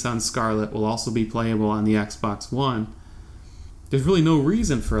release on Scarlet will also be playable on the Xbox One. there's really no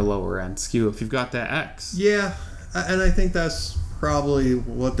reason for a lower end SKU if you've got that X. Yeah, and I think that's probably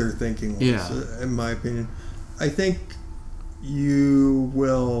what they're thinking was, in my opinion. I think they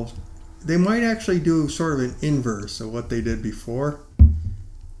might actually do sort of an inverse of what they did before,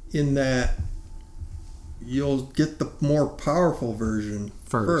 in that you'll get the more powerful version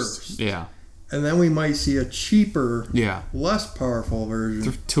first. Yeah. And then we might see a cheaper, less powerful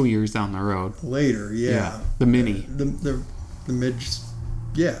version 2 years down the road. Later, yeah. The mini. The mid,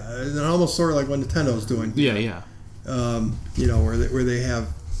 and almost sort of like what Nintendo's doing. Yeah. Where they have,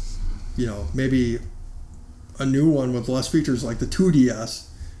 maybe a new one with less features like the 2DS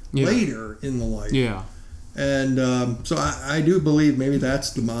later in the life. Yeah. And so I do believe maybe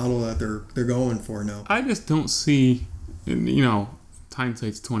that's the model that they're going for now. I just don't see,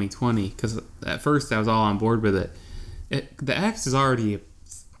 hindsight's 2020, because at first I was all on board with it. The X is already a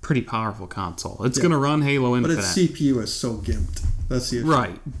pretty powerful console. It's going to run Halo Infinite. But its CPU is so gimped. That's the issue.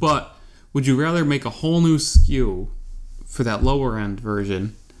 Right. But would you rather make a whole new SKU for that lower end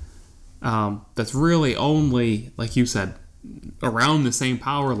version that's really only, like you said, around the same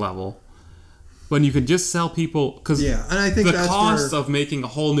power level, when you could just sell people, because and I think the that's cost of making a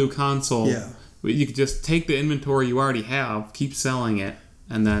whole new console, you could just take the inventory you already have, keep selling it,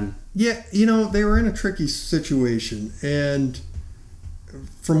 and then they were in a tricky situation, and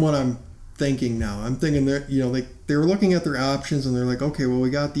from what I'm thinking now, I'm thinking that they were looking at their options, and they're like, okay, well, we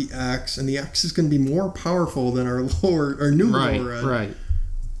got the X, and the X is going to be more powerful than our lower end. Right.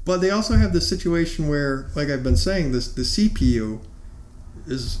 But they also have this situation where, like I've been saying, the CPU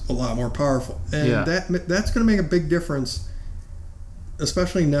is a lot more powerful, and that's going to make a big difference,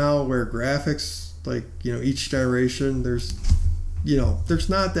 especially now where graphics, like each generation, there's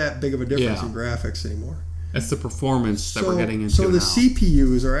not that big of a difference in graphics anymore. It's the performance that we're getting into. So the now.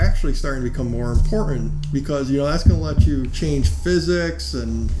 CPUs are actually starting to become more important, because that's going to let you change physics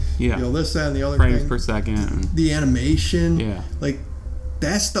and this, that, and the other frames thing. per second, the animation, like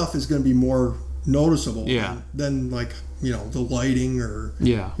that stuff is going to be more noticeable than like the lighting or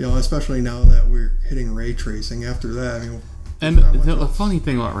especially now that we're hitting ray tracing. After that, and the funny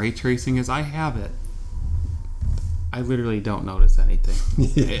thing about ray tracing is I have it. I literally don't notice anything.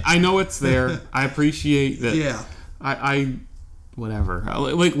 I know it's there. I appreciate that. I whatever.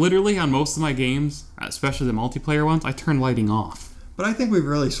 Like literally on most of my games, especially the multiplayer ones, I turn lighting off. But I think we've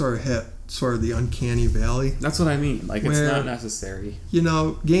really sort of hit the uncanny valley. That's what I mean. Like, it's not necessary.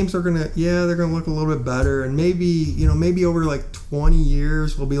 Games are gonna they're gonna look a little bit better, and maybe over like 20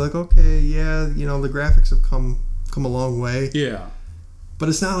 years we'll be like, okay, the graphics have come a long way. Yeah. But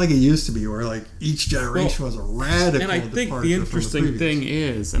it's not like it used to be, where like each generation was a radical. And I think the interesting thing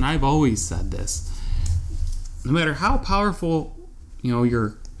is, and I've always said this, no matter how powerful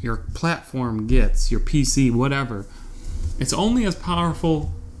your platform gets, your PC, whatever, it's only as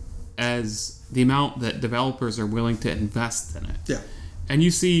powerful as the amount that developers are willing to invest in it. Yeah. And you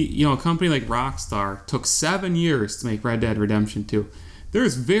see, a company like Rockstar took 7 years to make Red Dead Redemption 2.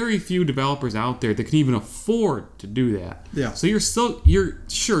 There's very few developers out there that can even afford to do that. Yeah. So you're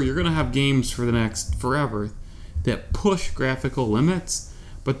going to have games for the next forever that push graphical limits,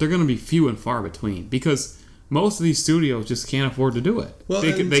 but they're going to be few and far between, because most of these studios just can't afford to do it. Well,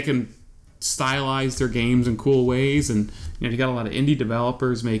 they can stylize their games in cool ways, and you got a lot of indie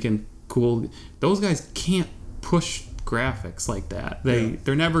developers making cool. Those guys can't push graphics like that.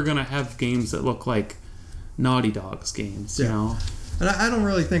 They're never going to have games that look like Naughty Dog's games, And I don't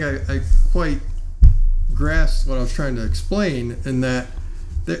really think I quite grasped what I was trying to explain, in that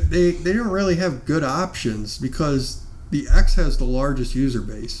they didn't really have good options, because the X has the largest user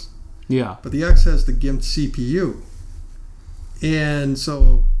base. Yeah. But the X has the gimped CPU. And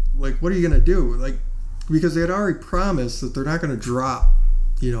so, like, what are you going to do? Like, because they had already promised that they're not going to drop,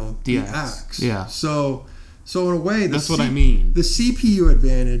 the X. Yeah. So in a way, that's what I mean. The CPU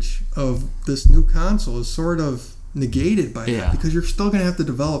advantage of this new console is sort of negated by that, because you're still going to have to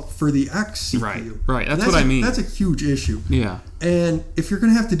develop for the X CPU. Right. That's what I mean. That's a huge issue. Yeah. And if you're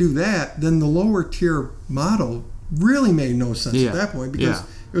going to have to do that, then the lower tier model really made no sense at that point, because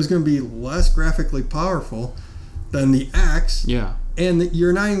it was going to be less graphically powerful than the X. Yeah. And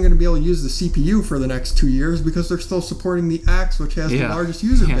you're not even going to be able to use the CPU for the next 2 years, because they're still supporting the X, which has the largest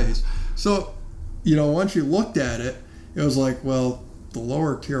user base. So, once you looked at it, it was like, well, the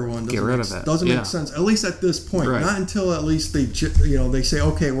lower tier one doesn't make sense, at least at this point. Right. Not until at least they say,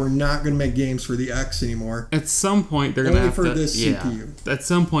 okay, we're not going to make games for the X anymore. At some point, they're going to have to. Only for this CPU. At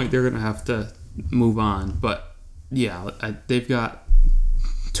some point, they're going to have to move on. But they've got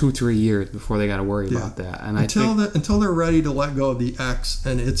 2-3 years before they got to worry about that. And until they're ready to let go of the X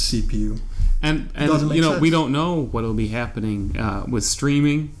and its CPU. And Doesn't make sense. we don't know what will be happening with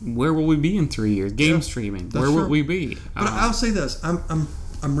streaming. Where will we be in 3 years? Game streaming. Where will we be? But I'll say this: I'm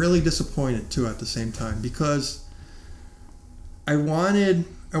really disappointed too at the same time, because I wanted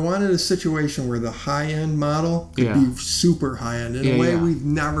a situation where the high end model could be super high end in a way we've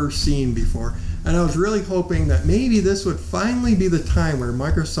never seen before. And I was really hoping that maybe this would finally be the time where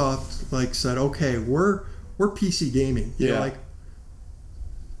Microsoft like said, okay, we're PC gaming. You know, like,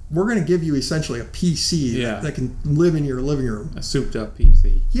 we're going to give you essentially a PC that can live in your living room. A souped up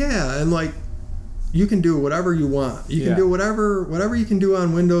PC. Yeah, and like, you can do whatever you want. You can do whatever you can do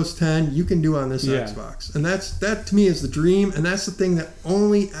on Windows 10, you can do on this Xbox. And that to me is the dream, and that's the thing that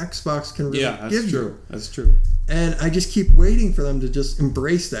only Xbox can really give you. That's true. And I just keep waiting for them to just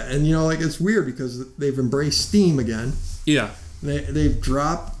embrace that. And like, it's weird because they've embraced Steam again. Yeah. They've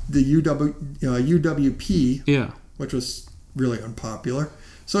dropped the UWP, which was really unpopular.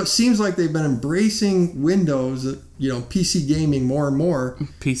 So it seems like they've been embracing Windows, PC gaming more and more.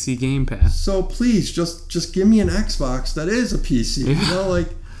 PC Game Pass. So please, just give me an Xbox that is a PC.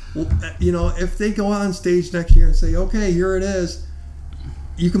 If they go on stage next year and say, okay, here it is,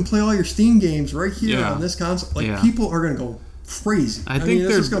 you can play all your Steam games right here on this console. People are going to go crazy. I think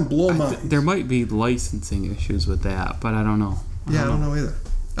this is going to blow minds. There might be licensing issues with that, but I don't know. I don't know either.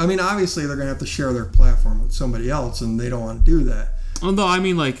 I mean, obviously they're going to have to share their platform with somebody else, and they don't want to do that. Although, I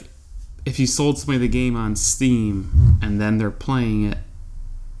mean, like, if you sold somebody the game on Steam and then they're playing it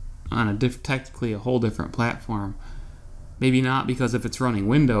on technically a whole different platform, maybe not, because if it's running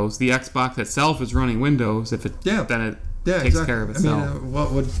Windows, the Xbox itself is running Windows. If it then it takes care of itself. I mean,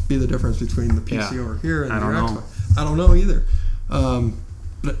 what would be the difference between the PC over here and your Xbox? Know. I don't know either.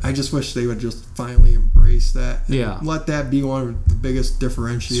 But I just wish they would just finally embrace that and let that be one of the biggest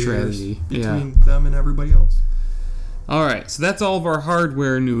differentiators between them and everybody else. All right, so that's all of our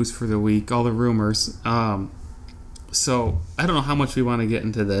hardware news for the week, all the rumors. So I don't know how much we want to get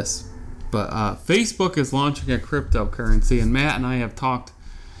into this, but Facebook is launching a cryptocurrency, and Matt and I have talked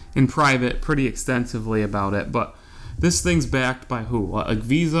in private pretty extensively about it. But this thing's backed by who? Like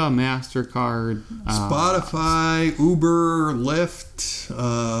Visa, MasterCard, Spotify, Uber, Lyft.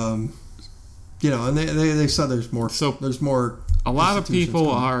 And they said there's more. So there's more. A lot of people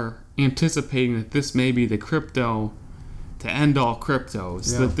are anticipating that this may be the crypto to end all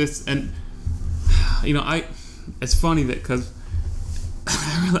cryptos. That this, and it's funny that because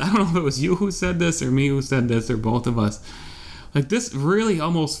I don't know if it was you who said this or me who said this or both of us. Like, this really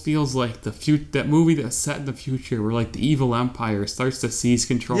almost feels like that movie that's set in the future where like the evil empire starts to seize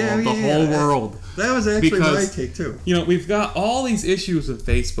control of the whole world. That was actually my take too. We've got all these issues with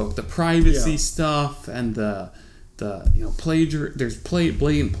Facebook, the privacy stuff and the there's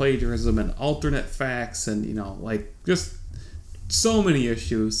blatant plagiarism and alternate facts and just so many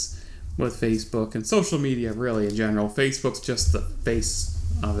issues with Facebook and social media really in general. Facebook's just the face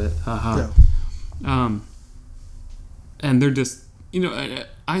of it. And they're just,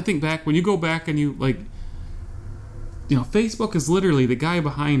 I think back when you go back and Facebook is literally the guy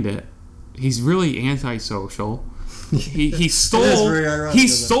behind it. He's really antisocial. He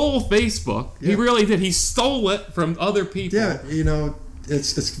stole Facebook. Yeah. He really did. He stole it from other people. Yeah,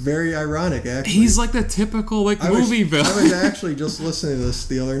 it's very ironic, actually. He's like the typical movie villain. I was actually just listening to this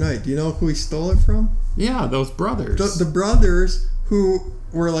the other night. Do you know who he stole it from? Yeah, those brothers. The brothers who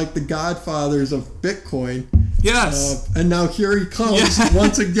were like the godfathers of Bitcoin. Yes. And now here he comes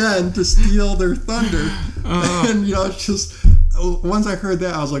once again to steal their thunder. And, it's just... Once I heard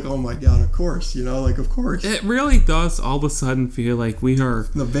that, I was like, oh my God, of course. Of course. It really does all of a sudden feel like we are...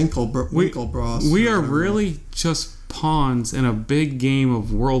 The Winklevoss. We are really just pawns in a big game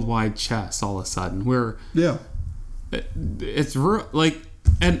of worldwide chess all of a sudden. It's like...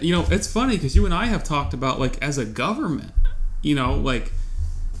 And, it's funny because you and I have talked about, like, as a government,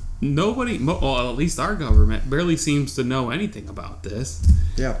 nobody, well, at least our government, barely seems to know anything about this.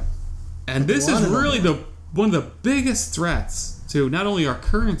 Yeah. And this is really one of the biggest threats to not only our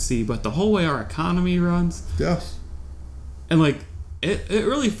currency, but the whole way our economy runs. Yes. And, it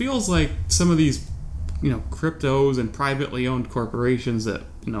really feels like some of these, cryptos and privately owned corporations that,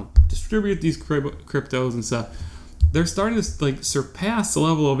 distribute these cryptos and stuff, they're starting to, surpass the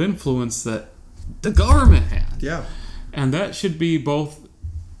level of influence that the government had. Yeah. And that should be both...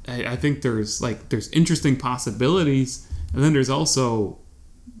 I think there's interesting possibilities, and then there's also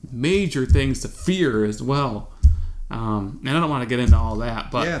major things to fear as well. And I don't want to get into all that,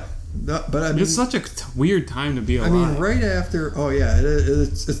 but it's such a weird time to be alive. I mean, right after,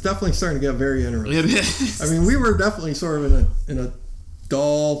 it's definitely starting to get very interesting. It is. I mean, we were definitely sort of in a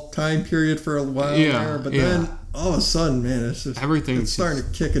dull time period for a while there, but then all of a sudden, man, it's just it's starting to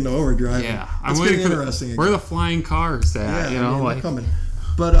kick into overdrive. Yeah, it's getting interesting. Where are the flying cars at? They're coming.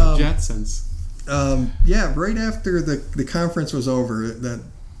 But Jetsons. Right after the conference was over, that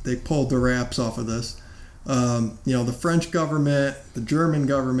they pulled the wraps off of this. The French government, the German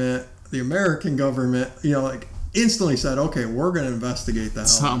government, the American government, instantly said, okay, we're going to investigate that.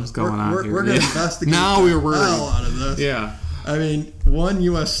 Something's going on here. We're going to investigate now we're worried. Hell out of this. Yeah. I mean, one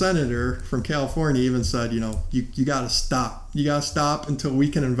U.S. senator from California even said, you got to stop. You got to stop until we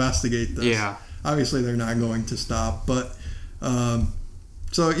can investigate this. Yeah. Obviously, they're not going to stop. But,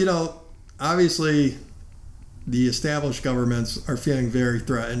 obviously, the established governments are feeling very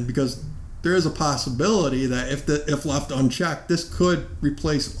threatened because there is a possibility that if left unchecked, this could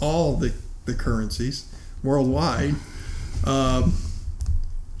replace all the currencies worldwide. Not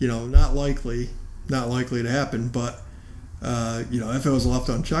likely to happen, but if it was left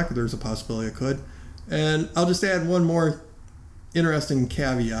unchecked, there's a possibility it could. And I'll just add one more interesting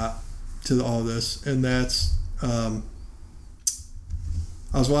caveat to all this, and that's I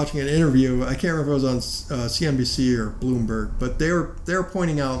was watching an interview. I can't remember if it was on CNBC or Bloomberg, but they were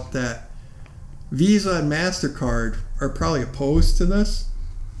pointing out that Visa and MasterCard are probably opposed to this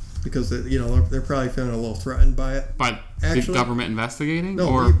because they're probably feeling a little threatened by it. By the government investigating? No,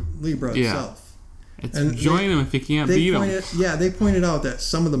 or Libra itself. Join them if you can't beat them. They pointed out that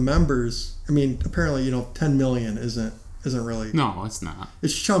some of the members, apparently 10 million isn't really. No, it's not.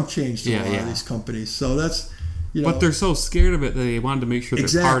 It's chump change to a lot of these companies. So that's. But they're so scared of it that they wanted to make sure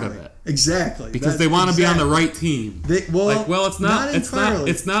they're part of it. Exactly. Because they want to be on the right team. It's not.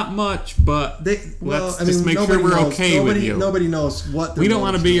 It's not much, but let's just make sure we're okay with you. Nobody knows what. We don't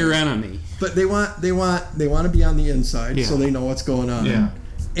want to be your enemy. But they want to be on the inside, so they know what's going on. Yeah.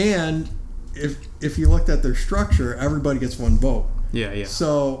 And if you looked at their structure, everybody gets one vote. Yeah, yeah.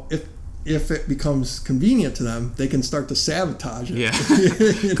 So if it becomes convenient to them, they can start to sabotage it. Yeah.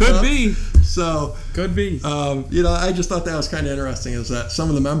 Could be. So could be. I just thought that was kind of interesting, is that some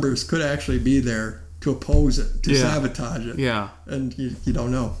of the members could actually be there to oppose it, to sabotage it. Yeah. And you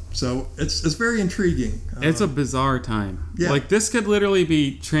don't know. So it's very intriguing. It's a bizarre time. Yeah. Like, this could literally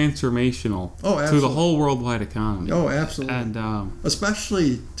be transformational to the whole worldwide economy. Oh, absolutely. And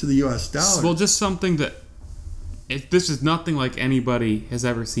especially to the U.S. dollar. Well, just something that this is nothing like anybody has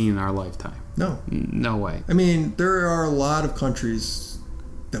ever seen in our lifetime. No way. I mean, there are a lot of countries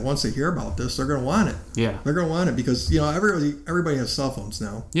that once they hear about this, they're going to want it. Yeah. They're going to want it because, everybody has cell phones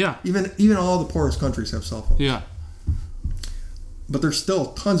now. Yeah. Even all the poorest countries have cell phones. Yeah. But there's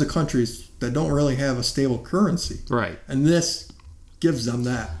still tons of countries that don't really have a stable currency. Right. And this gives them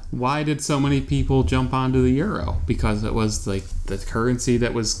that. Why did so many people jump onto the euro? Because it was like the currency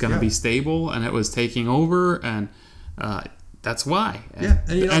that was going to be stable, and it was taking over, and that's why.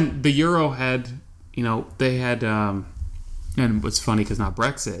 And the euro had, they had, and it's funny because now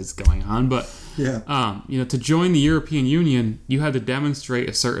Brexit is going on, but to join the European Union, you had to demonstrate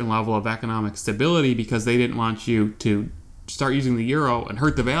a certain level of economic stability because they didn't want you to start using the euro and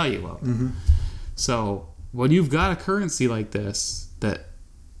hurt the value of it. Mm-hmm. So when you've got a currency like this, that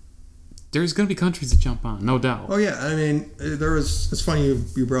there's going to be countries that jump on, no doubt. Oh yeah, I mean, it's funny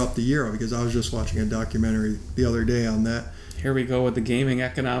you brought up the euro because I was just watching a documentary the other day on that. Here we go with the gaming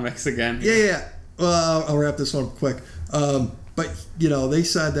economics again. Yeah. Well, I'll wrap this one quick. But they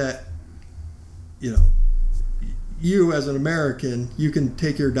said that you as an American, you can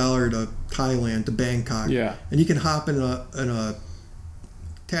take your dollar to Thailand, to Bangkok, and you can hop in a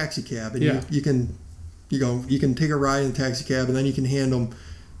taxi cab, and you can take a ride in a taxi cab, and then you can hand them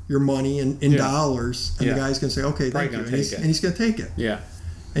your money in dollars, and the guy's going to say, okay, thank you. And he's going to take it. Yeah.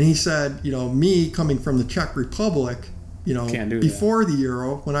 And he said, me coming from the Czech Republic, before the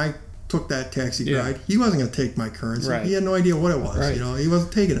euro, when I took that taxi ride, he wasn't going to take my currency. Right. He had no idea what it was. Right. He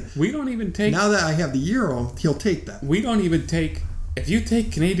wasn't taking it. We don't even take... Now that I have the euro, he'll take that. We don't even take... If you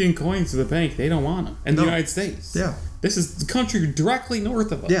take Canadian coins to the bank, they don't want them. In the United States. Yeah. This is the country directly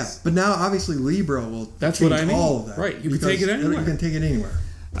north of us. Yeah, but now obviously Libra will change all of that. Right, you can take it anywhere. You can take it anywhere.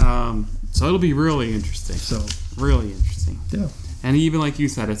 So it'll be really interesting. Really interesting. Yeah. And even like you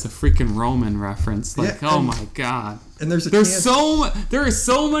said, it's a freaking Roman reference. Like, oh my God. And there are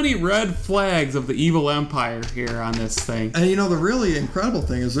so many red flags of the evil empire here on this thing. And the really incredible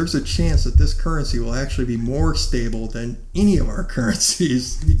thing is there's a chance that this currency will actually be more stable than any of our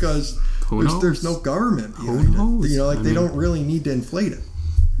currencies because there's no government behind it. They don't really need to inflate it.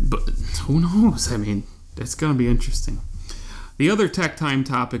 But who knows? I mean, it's going to be interesting. The other Tech Time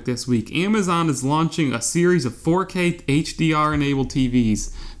topic this week, Amazon is launching a series of 4K HDR-enabled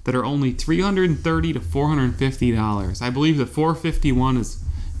TVs that are only $330 to $450. I believe the 451 is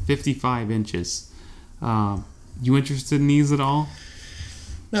 55 inches. You interested in these at all?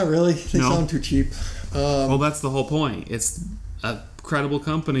 Not really. They sound too cheap. Well, that's the whole point. It's a credible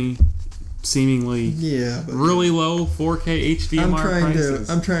company, seemingly really low 4K HDMI prices.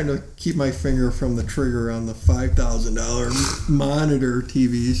 I'm trying to keep my finger from the trigger on the $5,000 monitor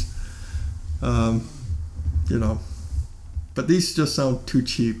TVs. But these just sound too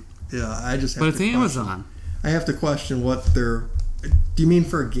cheap. Yeah, I just have But it's Amazon. I have to question what they're... Do you mean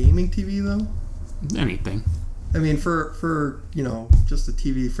for a gaming TV, though? Anything. I mean, for just a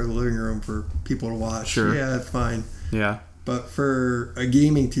TV for the living room for people to watch. Sure. Yeah, fine. Yeah. But for a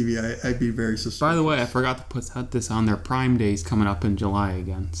gaming TV, I'd be very suspicious. By the way, I forgot to put this on their Prime Days coming up in July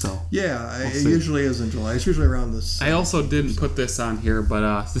again. So it usually is in July. It's usually around this. I also didn't put this on here, but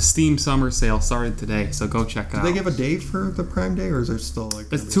the Steam Summer Sale started today, so go check it out. Did they give a date for the Prime Day, or is it still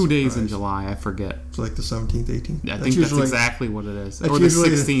like? It's 2 days in July. I forget. It's like the 17th, 18th. I think that's exactly what it is, or the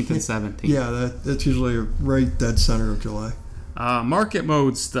 16th and 17th. Yeah, that's usually right dead center of July. Market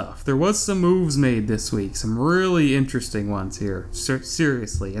mode stuff. There was some moves made this week. Some really interesting ones here.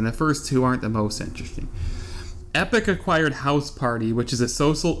 Seriously. And the first two aren't the most interesting. Epic acquired House Party, which is a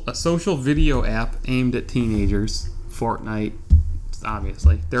social video app aimed at teenagers. Fortnite,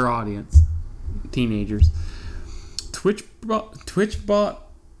 obviously. Their audience. Teenagers. Twitch bought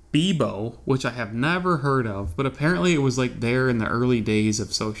Bebo, which I have never heard of. But apparently it was like there in the early days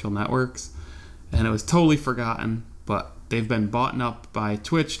of social networks. And it was totally forgotten. But they've been bought up by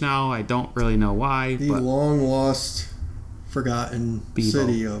Twitch now. I don't really know why. The long-lost, forgotten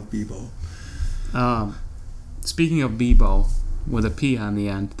city of Bebo. Speaking of Bebo, with a P on the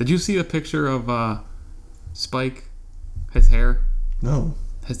end, did you see the picture of Spike? His hair? No.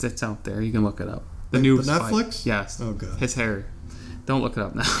 It's out there. You can look it up. The new Spike. Netflix? Yes. Oh, God. His hair. Don't look it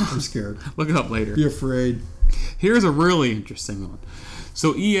up now. I'm scared. Look it up later. Be afraid. Here's a really interesting one.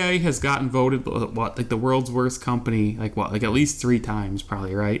 So EA has gotten voted like the world's worst company like at least 3 times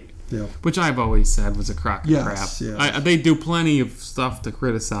probably, right? Yeah. Which I've always said was a crock of crap. Yeah. They do plenty of stuff to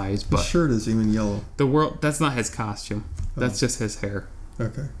criticize, but his shirt is even yellow. That's not his costume. That's just his hair.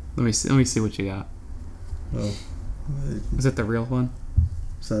 Okay. Let me see what you got. Oh. Is it the real one?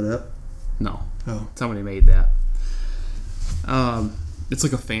 Is that it? No. Oh. Somebody made that. It's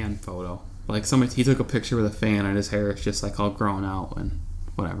like a fan photo. Like he took a picture with a fan and his hair is just like all grown out and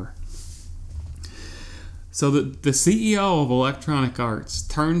whatever. So the CEO of Electronic Arts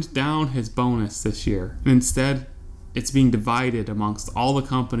turned down his bonus this year. Instead, it's being divided amongst all the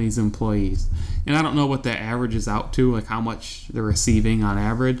company's employees. And I don't know what that averages out to, like how much they're receiving on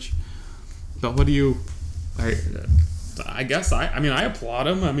average. But what do you... I guess I applaud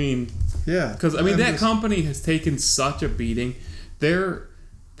him. I mean... Yeah. Because, that company has taken such a beating. Their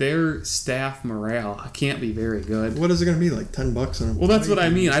staff morale can't be very good. What is it going to be, like $10 an employee? Well, that's what I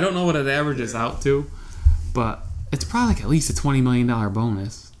mean. I don't know what it averages out to, but it's probably like at least a $20 million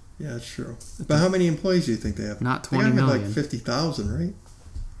bonus. Yeah, that's true. But how many employees do you think they have? Not 20 million. million. Like 50,000, right?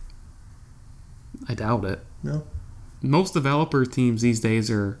 I doubt it. No? Most developer teams these days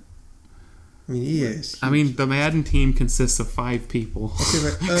are... EA's. the Madden team consists of 5 people.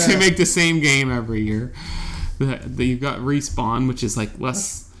 Okay, but, they make the same game every year. You've got Respawn, which is like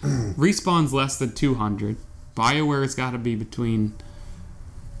less... Respawn's less than 200. BioWare's got to be between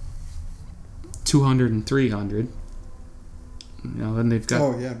 200 and 300. Then they've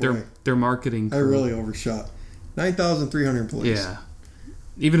got their marketing crew. I really overshot. 9,300 employees. Yeah.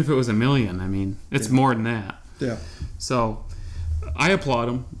 Even if it was 1 million, it's more than that. Yeah. So, I applaud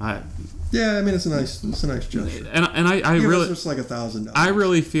them. It's a nice gesture. And I really just like $1,000. I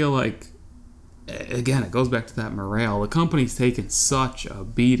really feel like, again, it goes back to that morale. The company's taken such a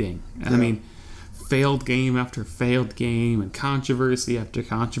beating. Yeah. Failed game after failed game and controversy after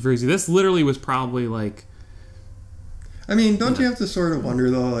controversy. This literally was probably like... don't you have to sort of wonder,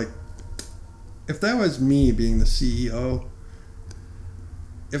 though, like, if that was me being the CEO,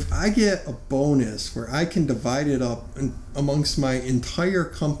 if I get a bonus where I can divide it up amongst my entire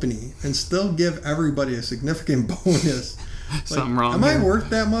company and still give everybody a significant bonus... Something wrong. Am I worth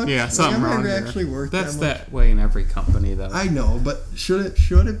that much? Yeah, something wrong. Am I actually worth that much? That's that way in every company, though. I know, but should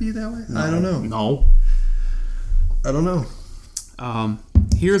it be that way? No, I don't know. No. I don't know.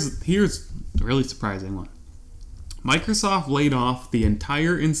 Here's a really surprising one. Microsoft laid off the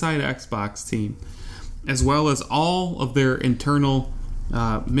entire Inside Xbox team, as well as all of their internal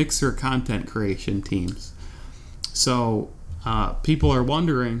Mixer content creation teams. So people are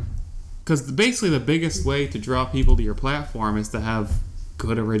wondering, because basically the biggest way to draw people to your platform is to have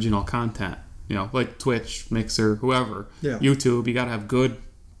good original content. You know, like Twitch, Mixer, whoever, YouTube. You got to have good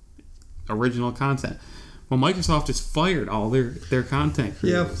original content. Well, Microsoft just fired all their content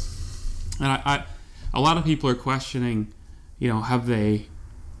creators. And a lot of people are questioning, you know,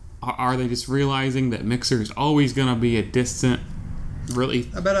 are they just realizing that Mixer is always going to be a distant, really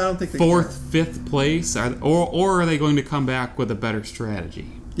I don't think fourth, fifth place, or are they going to come back with a better strategy?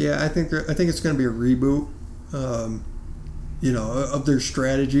 Yeah, I think it's going to be a reboot, you know, of their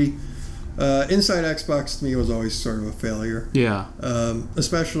strategy. Inside Xbox to me was always sort of a failure. Yeah.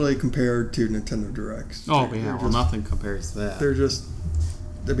 Especially compared to Nintendo Directs. Nothing compares to that. They're just,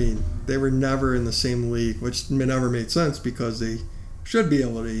 I mean, they were never in the same league, which never made sense because they should be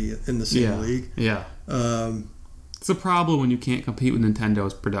able to be in the same league. Yeah. It's a problem when you can't compete with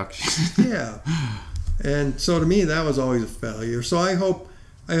Nintendo's production. Yeah. And so to me, that was always a failure. So I hope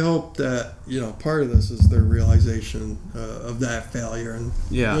that, you know, part of this is their realization of that failure, and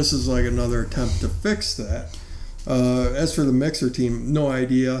this is like another attempt to fix that. As for the Mixer team, no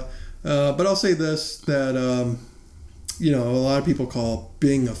idea. But I'll say this, that, you know, a lot of people call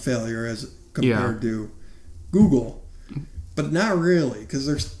Bing a failure as compared to Google. But not really,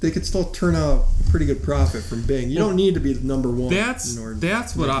 because they could still turn out a pretty good profit from Bing. You don't need to be the number one. That's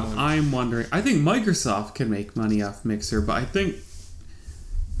what I'm wondering. I think Microsoft can make money off Mixer, but I think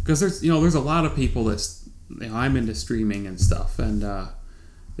because there's a lot of people that, you know, I'm into streaming and stuff, and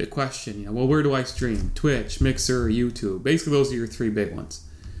they question, you know, well, where do I stream? Twitch, Mixer, or YouTube? Basically, those are your three big ones.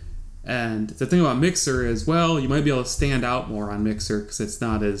 And the thing about Mixer is, well, you might be able to stand out more on Mixer because it's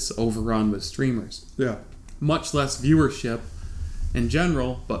not as overrun with streamers. Yeah. Much less viewership in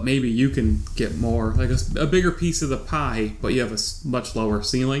general, but maybe you can get more, like a bigger piece of the pie, but you have a much lower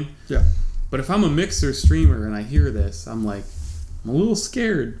ceiling. Yeah. But if I'm a Mixer streamer and I hear this, I'm a little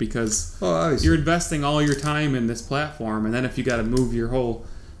scared because you're investing all your time in this platform, and then if you got to move your whole,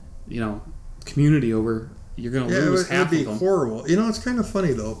 you know, community over, you're going to lose half of them. It would be horrible. You know, it's kind of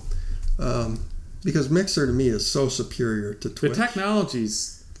funny though, because Mixer to me is so superior to Twitch. The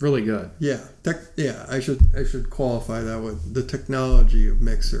technology's really good. Yeah, I should qualify that with the technology of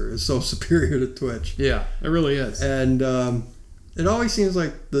Mixer is so superior to Twitch. Yeah, it really is. And it always seems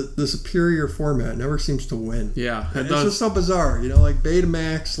like the superior format never seems to win. Yeah, it's just so bizarre. You know, like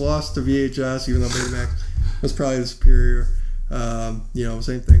Betamax lost to VHS, even though Betamax was probably the superior. You know,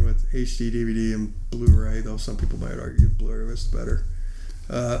 same thing with HD, DVD, and Blu-ray, though some people might argue Blu-ray was better.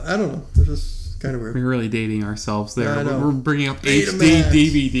 I don't know. It's just kind of weird. We're really dating ourselves there. I know. We're bringing up Betamax.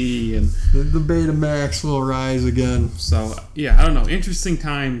 HD, DVD, and the Betamax will rise again. So yeah, I don't know. Interesting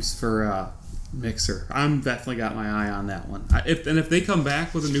times for Mixer. I'm definitely got my eye on that one. If they come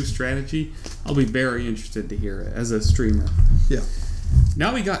back with a new strategy, I'll be very interested to hear it as a streamer. Yeah.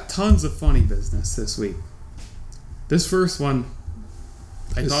 Now we got tons of funny business this week. This first one,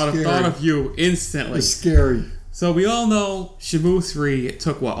 I thought of you instantly. It's scary. So we all know Shenmue 3, it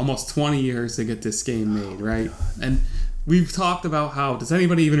took, almost 20 years to get this game made, right? And we've talked about how, does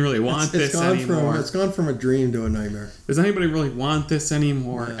anybody even really want this anymore? It's gone from a dream to a nightmare. Does anybody really want this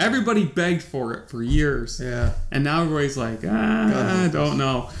anymore? Yeah. Everybody begged for it for years. Yeah. And now everybody's like, I don't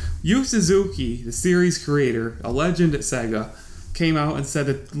know. Yu Suzuki, the series creator, a legend at Sega, came out and said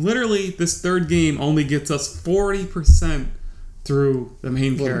that literally this third game only gets us 40% through the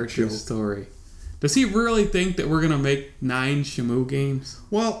main character's story. Does he really think that we're going to make 9 Shenmue games?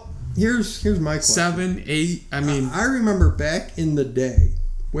 Well, here's my question. 7, 8, I mean... I remember back in the day,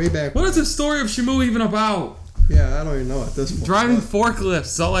 way back... What is the story of Shenmue even about? Yeah, I don't even know at this point. Driving forklifts,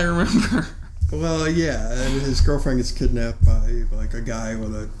 that's all I remember. Well, yeah, and his girlfriend gets kidnapped by like a guy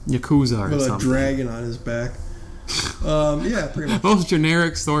with a... Yakuza or with something. With a dragon on his back. Yeah, pretty much. Most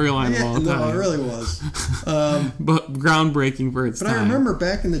generic storyline of all time. No, it really was. But groundbreaking for its time. But I remember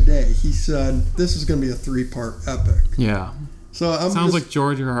back in the day, he said this is going to be a 3-part epic. Yeah. So sounds like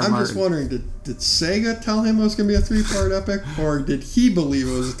George R. R. Martin. I'm just wondering, did Sega tell him it was going to be a 3-part epic, or did he believe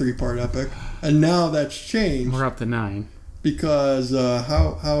it was a 3-part epic, and now that's changed? We're up to 9. Because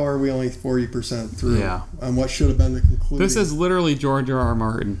how are we only 40% through? Yeah. On what should have been the conclusion? This is literally George R. R.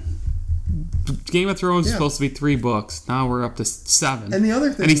 Martin. Game of Thrones is supposed to be 3 books. Now we're up to 7. And the other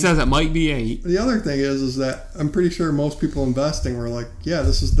thing, and he says it might be 8. The other thing is that I'm pretty sure most people investing were like, yeah,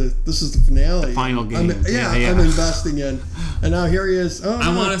 this is the finale, the final game. I'm investing in. And now here he is. Oh,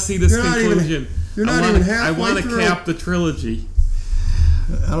 I want to see this conclusion. You're not even halfway I want to through. cap the trilogy.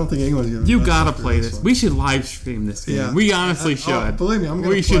 I don't think anyone's gonna. You gotta play this. We should live stream this game. Yeah. We honestly should. Believe me, I'm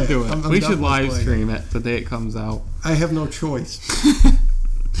gonna. We should do it. We should live stream it the day it comes out. I have no choice.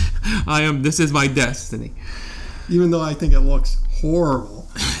 This is my destiny. Even though I think it looks horrible.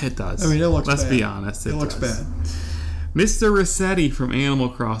 It does. I mean, it looks Let's bad. be honest. It looks does. bad. Mr. Rossetti from Animal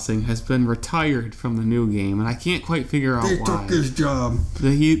Crossing has been retired from the new game, and I can't quite figure out They why. took his job.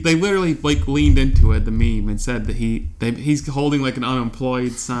 They literally like leaned into it, the meme, and said that he's holding like an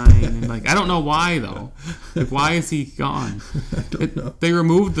unemployed sign, and like I don't know why though. Like why is he gone? I don't know. They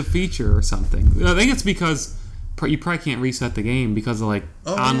removed the feature or something. I think it's because you probably can't reset the game because of like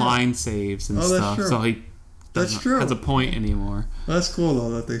online saves and that's stuff. true. So he That's doesn't true. has a point anymore. That's cool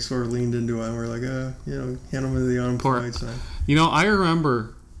though that they sort of leaned into it and were like, hand him the unemployed sign. You know, I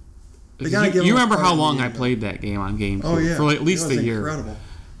remember. They gotta give You him a remember part how of the long game, I played that game on GameCube? Oh yeah, For like at least it was a year. Incredible.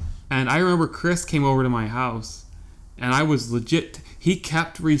 And I remember Chris came over to my house, and I was legit. He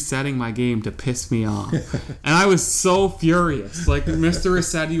kept resetting my game to piss me off, and I was so furious. Like Mr.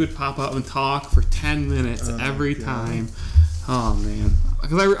 Rossetti would pop up and talk for 10 minutes every time. Oh man,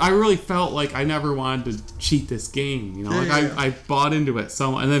 because I really felt like I never wanted to cheat this game. You know, I bought into it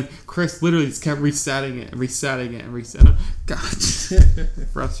so much, and then Chris literally just kept resetting it. God,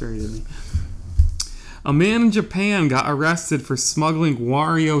 frustrated me. A man in Japan got arrested for smuggling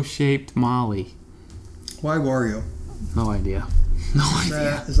Wario-shaped Molly. Why Wario? No idea. No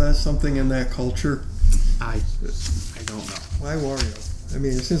idea. Is that something in that culture? I don't know. Why Wario? I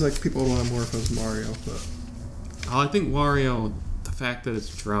mean, it seems like people would want more if it was Mario, but... Oh, I think Wario, the fact that it's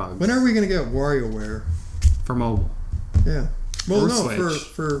drugs. When are we going to get WarioWare? For mobile. Yeah. Well, Or no, Switch.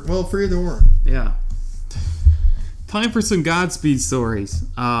 for either or. Yeah. Time for some Godspeed stories.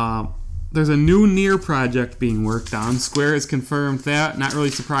 There's a new Nier project being worked on. Square has confirmed that. Not really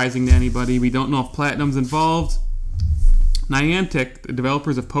surprising to anybody. We don't know if Platinum's involved. Niantic, the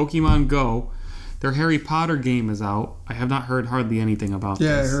developers of Pokemon Go, their Harry Potter game is out. I have not heard hardly anything about this.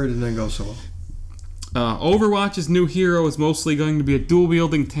 Yeah, I heard it didn't go so well. Overwatch's new hero is mostly going to be a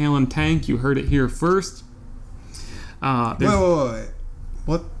dual-wielding Talon tank. You heard it here first. Wait.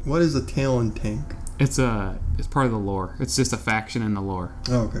 What is a Talon tank? It's part of the lore. It's just a faction in the lore.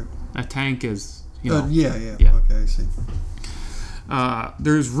 Oh, okay. A tank is, Yeah. Yeah. Okay, I see.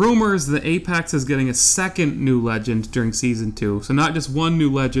 There's rumors that Apex is getting a second new legend during Season 2. So not just one new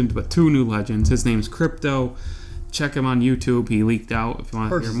legend, but two new legends. His name's Crypto. Check him on YouTube. He leaked out if you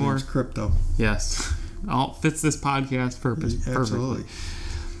want to hear more. Of course, Crypto. Yes. All fits this podcast perfectly. Absolutely.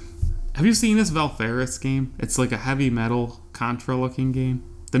 Have you seen this Valfaris game? It's like a heavy metal Contra-looking game.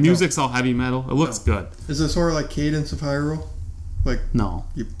 The music's all heavy metal. It looks good. Is it sort of like Cadence of Hyrule? No.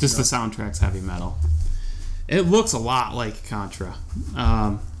 Just the soundtrack's heavy metal. It looks a lot like Contra.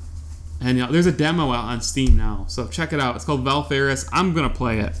 And there's a demo out on Steam now, so check it out. It's called Valfaris. I'm going to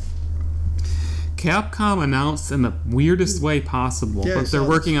play it. Capcom announced in the weirdest way possible that they're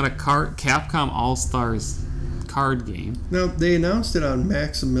working on a Capcom All-Stars card game. Now, they announced it on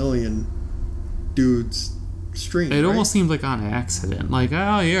Maximilian Dude's stream. It almost seemed like on accident. Like,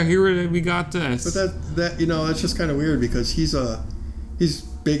 oh yeah, here we got this. But that that's just kind of weird because he's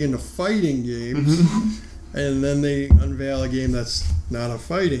big into fighting games, and then they unveil a game that's not a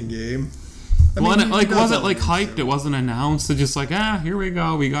fighting game. Wasn't like hyped. It wasn't announced. It's just like, here we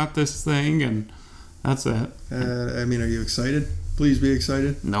go. We got this thing, and that's it. Are you excited? Please be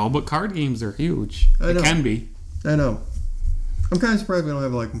excited. No, but card games are huge. They can be. I know. I'm kind of surprised we don't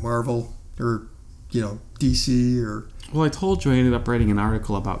have like Marvel or DC or. Well, I told you I ended up writing an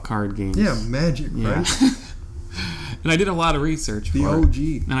article about card games. Yeah, Magic, right? And I did a lot of research for the OG.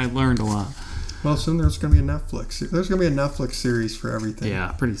 it, and I learned a lot. Well, soon there's going to be a Netflix. There's going to be a Netflix series for everything.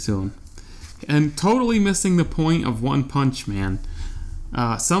 Yeah, pretty soon. And totally missing the point of One Punch Man.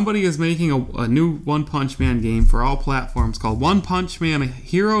 Somebody is making a new One Punch Man game for all platforms called One Punch Man: A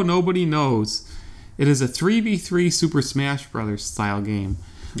Hero Nobody Knows. It is a 3v3 Super Smash Brothers style game.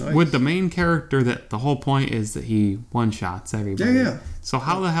 Nice. With the main character that the whole point is that he one-shots everybody. Yeah. So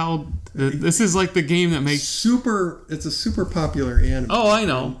how the hell... This is like the game that makes... It's a super popular anime. Oh, I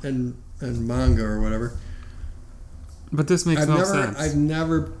know. And manga or whatever. But this makes no sense. I've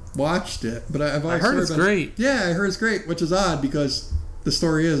never watched it, but I've always heard it's great. Yeah, I heard it's great, which is odd because the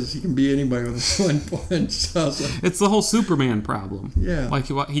story is he can beat anybody with one punch. So it's the whole Superman problem. Yeah. Like,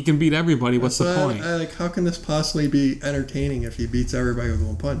 he can beat everybody. What's the point? How can this possibly be entertaining if he beats everybody with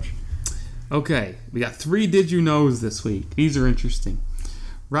one punch? Okay, we got 3 Did You Knows this week. These are interesting.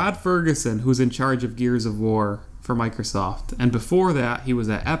 Rod Ferguson, who's in charge of Gears of War for Microsoft, and before that, he was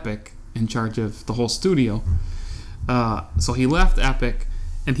at Epic in charge of the whole studio. So he left Epic,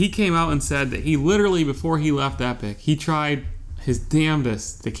 and he came out and said that he literally, before he left Epic, he tried his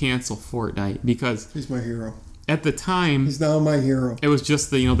damnedest to cancel Fortnite because he's my hero. At the time, he's now my hero. It was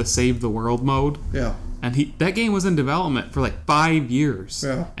just the the save the world mode. Yeah. And that game was in development for like 5 years.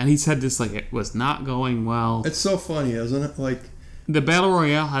 Yeah. And he said just like it was not going well. It's so funny, isn't it? Like the Battle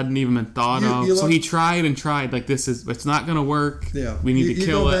Royale hadn't even been thought of. So he tried and tried. Like, it's not going to work. Yeah. We need to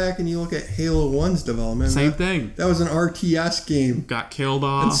kill it. You go back and you look at Halo 1's development. Same thing. That was an RTS game. Got killed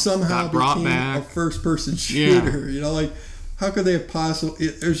off. And somehow got brought became back. a first-person shooter. Yeah. You know, like, how could they have possibly...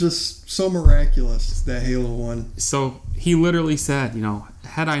 It was just so miraculous, that Halo 1. So he literally said, you know,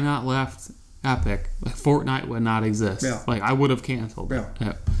 had I not left Epic, like, Fortnite would not exist. Yeah. Like, I would have canceled.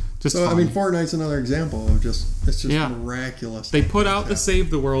 Yeah. Just so, funny. I mean, Fortnite's another example of it's just miraculous. They put out the Save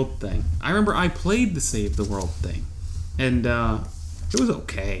the World thing. I remember I played the Save the World thing. And it was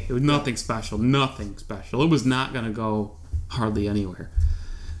okay. It was nothing special. Nothing special. It was not going to go hardly anywhere.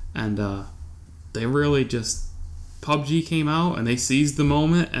 And they really just... PUBG came out and they seized the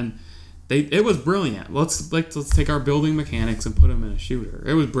moment and it was brilliant. Let's take our building mechanics and put them in a shooter.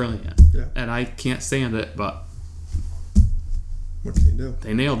 It was brilliant. Yeah. And I can't stand it, but... What can you do?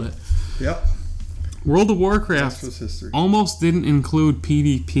 They nailed it. Yep. World of Warcraft history. almost didn't include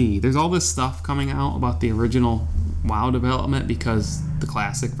PvP. There's all this stuff coming out about the original WoW development because the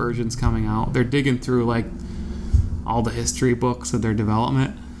classic version's coming out. They're digging through like all the history books of their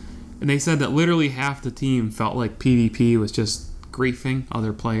development. And they said that literally half the team felt like PvP was just griefing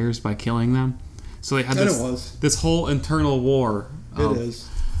other players by killing them. So they had this whole internal war. It is.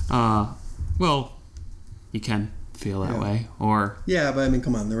 Well, you can feel that way, or but I mean,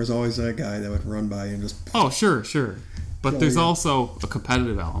 come on, there was always that guy that would run by and just sure, but there's also a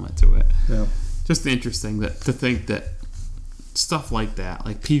competitive element to it. Just interesting to think that stuff like that,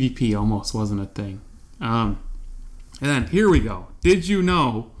 like PvP, almost wasn't a thing. And then here we go. Did you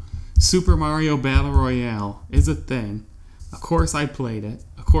know Super Mario Battle Royale is a thing? Of course I played it.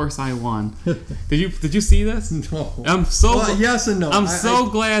 Of course I won. Did you see this? No. Yes and no. I'm so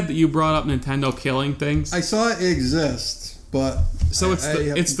glad that you brought up Nintendo killing things. I saw it exist, but so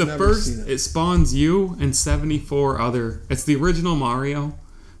it's the first. It spawns you and 74 other. It's the original Mario,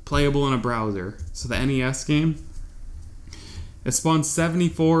 playable in a browser. So the NES game. It spawns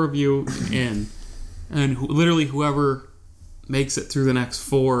 74 of you in, and literally whoever makes it through the next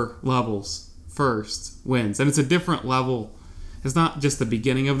 4 levels first wins. And it's a different level. It's not just the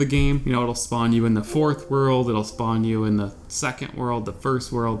beginning of the game. You know, it'll spawn you in the 4th world. It'll spawn you in the 2nd world, the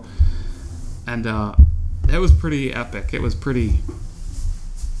 1st world. And it was pretty epic. It was pretty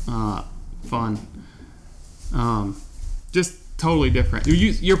fun. Just totally different.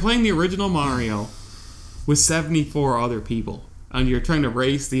 You're playing the original Mario with 74 other people. And you're trying to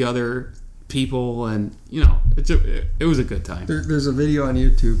race the other people, and you know, it was a good time. There's a video on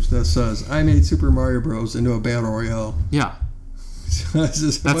YouTube that says, I made Super Mario Bros. Into a battle royale. Yeah. That's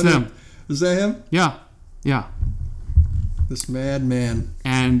him. Is that him? Yeah. This madman.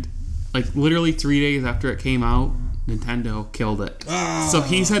 And like literally 3 days after it came out, Nintendo killed it. Oh. So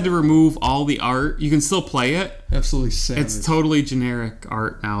he's had to remove all the art. You can still play it. Absolutely savage. It's totally generic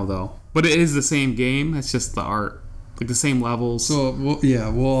art now, though. But it is the same game. It's just the art. Like the same levels. So,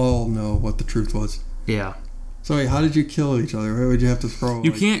 we'll all know what the truth was. Yeah. So, wait, how did you kill each other? Why would you have to throw?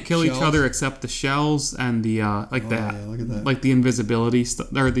 You can't kill each other except the shells and the Yeah, look at that. like the invisibility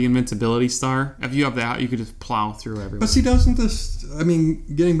or the invincibility star. If you have that, you could just plow through everyone. But see, doesn't this? I mean,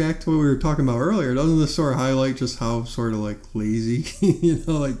 getting back to what we were talking about earlier, doesn't this sort of highlight just how sort of like lazy,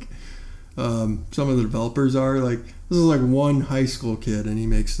 like some of the developers are? Like, this is like one high school kid, and he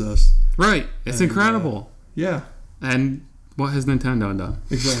makes this. Right. It's incredible. Yeah. And what has Nintendo done?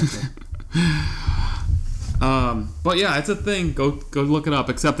 Exactly. But yeah, it's a thing. Go look it up.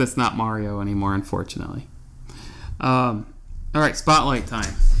 Except it's not Mario anymore, unfortunately. All right, spotlight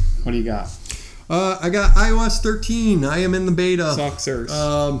time. What do you got? I got iOS 13. I am in the beta. Sucksers.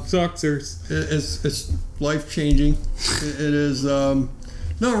 Sucksers. It's life changing. It is. No,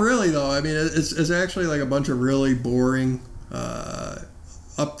 really though. I mean, it's actually like a bunch of really boring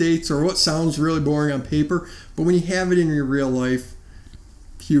updates, or what sounds really boring on paper, but when you have it in your real life,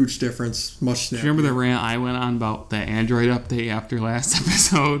 huge difference. Much snappier. Do you remember the rant I went on about the Android update after last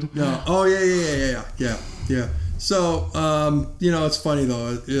episode? No. Oh yeah. So it's funny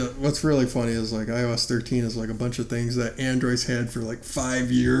though. What's really funny is like iOS 13 is like a bunch of things that Android's had for like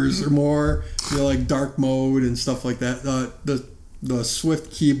 5 years or more. Like dark mode and stuff like that. The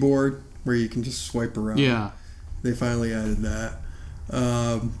Swift keyboard where you can just swipe around. Yeah. They finally added that.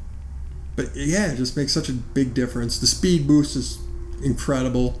 But yeah, it just makes such a big difference. The speed boost is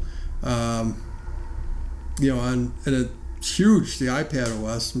incredible. And it's huge. The iPad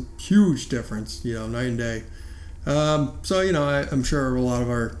OS, huge difference. Night and day. I'm sure a lot of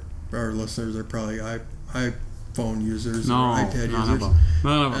our listeners are probably iPhone users or iPad users.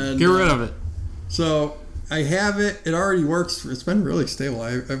 None of them. Get rid of it. So I have it. It already works. It's been really stable.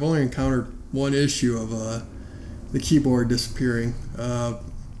 I've only encountered one issue of the keyboard disappearing.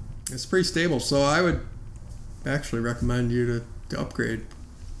 It's pretty stable, so I would actually recommend you to upgrade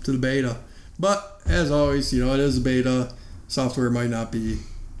to the beta. But as always, it is a beta. Software might not be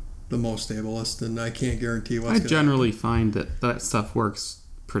the most stablest, and I can't guarantee what's going to generally find that stuff works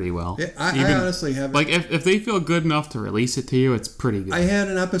pretty well. I honestly haven't. Like, if they feel good enough to release it to you, it's pretty good. I had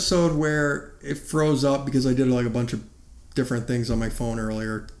an episode where it froze up because I did like a bunch of different things on my phone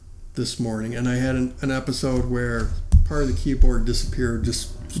earlier this morning, and I had an episode where part of the keyboard disappeared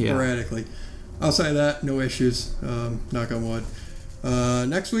just sporadically. Outside of that, no issues. Knock on wood.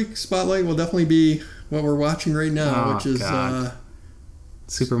 Next week's Spotlight will definitely be what we're watching right now, which is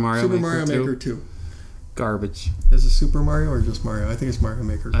Super Mario Maker 2. Garbage. Is it Super Mario or just Mario? I think it's Mario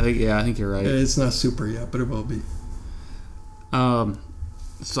Maker. I think you're right. It's not Super yet, but it will be.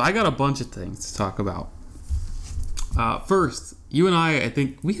 So I got a bunch of things to talk about. First, you and I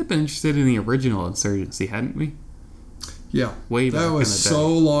think we have been interested in the original Insurgency, hadn't we? Yeah. Way back in the day. That was so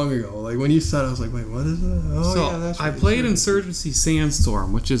long ago. Like, when you said it, I was like, wait, what is it? Oh, so yeah, that's I right. played Insurgency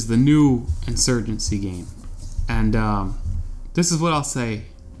Sandstorm, which is the new Insurgency game. And this is what I'll say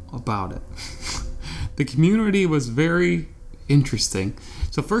about it. The community was very interesting.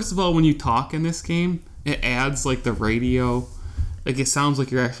 So first of all, when you talk in this game, it adds like the radio. Like, it sounds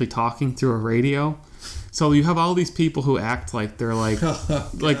like you're actually talking through a radio. So you have all these people who act like they're like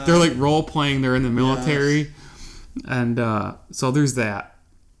they're like role playing. They're in the military. Yes. And so there's that.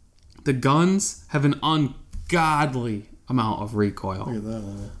 The guns have an ungodly amount of recoil. Look at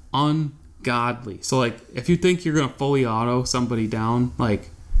that. Ungodly. So, like, if you think you're going to fully auto somebody down, like,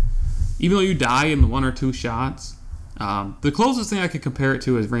 even though you die in 1 or 2 shots, the closest thing I could compare it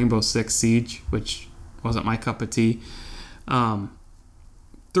to is Rainbow Six Siege, which wasn't my cup of tea.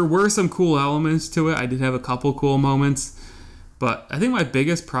 There were some cool elements to it. I did have a couple cool moments. But I think my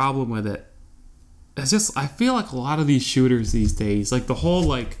biggest problem with it, it's just, I feel like a lot of these shooters these days, like the whole,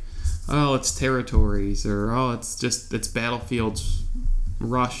 like, oh, it's territories, or oh, it's Battlefield's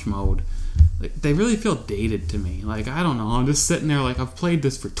rush mode. Like, they really feel dated to me. Like, I don't know, I'm just sitting there like, I've played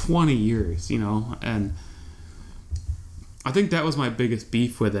this for 20 years, and I think that was my biggest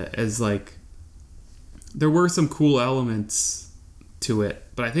beef with it, is like, there were some cool elements to it,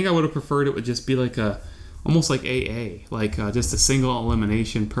 but I think I would have preferred it would just be like almost like AA, like just a single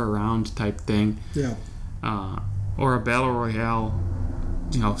elimination per round type thing. Yeah. Or a battle royale,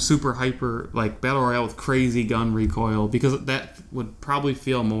 super hyper, like battle royale with crazy gun recoil, because that would probably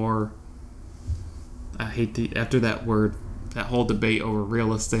feel more. I hate after that whole debate over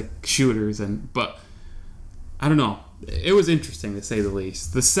realistic shooters, but I don't know. It was interesting, to say the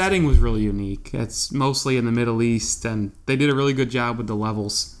least. The setting was really unique. It's mostly in the Middle East, and they did a really good job with the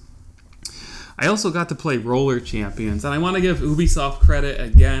levels. I also got to play Roller Champions, and I want to give Ubisoft credit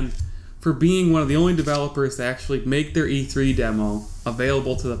again for being one of the only developers to actually make their E3 demo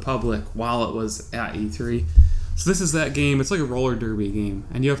available to the public while it was at E3. So this is that game. It's like a roller derby game,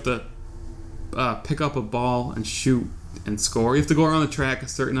 and you have to pick up a ball and shoot and score. You have to go around the track a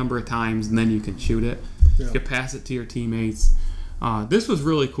certain number of times, and then you can shoot it. Yeah. You can pass it to your teammates. This was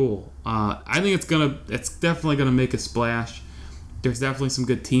really cool. I think it's definitely gonna make a splash. There's definitely some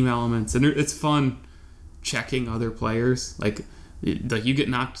good team elements, and it's fun checking other players. Like you get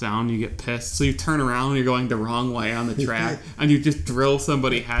knocked down, you get pissed, so you turn around and you're going the wrong way on the track, and you just drill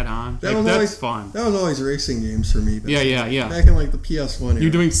somebody head on. That's fun. That was always racing games for me. Yeah. Back in like the PS1 era.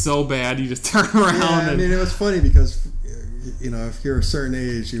 You're doing so bad, you just turn around. Yeah, I mean, it was funny because, if you're a certain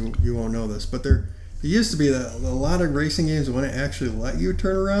age, you won't know this, but it used to be that a lot of racing games wouldn't actually let you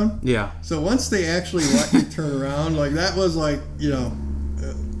turn around. Yeah. So once they actually let you turn around, like that was like, you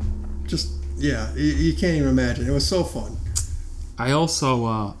can't even imagine. It was so fun. I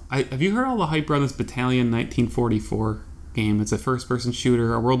also, have you heard all the hype around this Battalion 1944 game? It's a first-person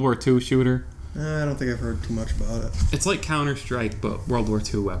shooter, a World War II shooter. I don't think I've heard too much about it. It's like Counter-Strike, but World War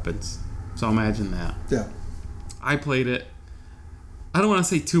II weapons. So imagine that. Yeah. I played it. I don't want to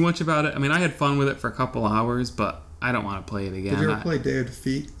say too much about it. I mean, I had fun with it for a couple hours, but I don't want to play it again. Did you ever play Day of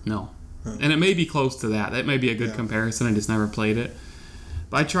Defeat? No. Oh. And it may be close to that. That may be a good comparison. I just never played it.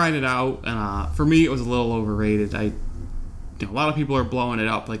 But I tried it out, and for me, it was a little overrated. A lot of people are blowing it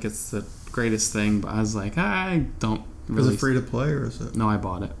up like it's the greatest thing, but I was like, I don't really... Is it free to play, or is it... No, I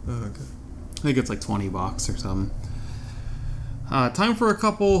bought it. Oh, okay. I think it's like $20 or something. Time for a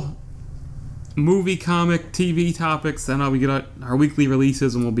couple movie, comic, TV topics, then we get our weekly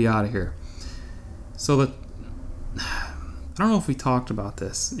releases and we'll be out of here. So I don't know if we talked about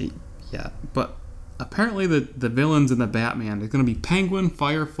this yet, but apparently the villains in the Batman are going to be Penguin,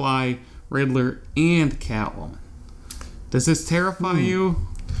 Firefly, Riddler, and Catwoman. Does this terrify you?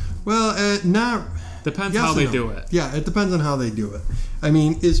 Well, not Depends Yes how and they no. do it. Yeah, it depends on how they do it. I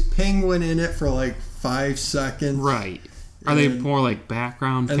mean, is Penguin in it for like 5 seconds? Right. Are they And- more like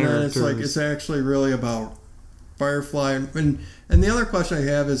background And then characters? it's like it's actually really about Firefly. And the other question I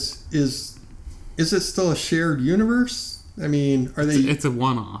have is it still a shared universe? I mean, it's a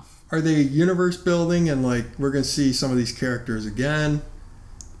one-off. are they universe building and like we're gonna see some of these characters again,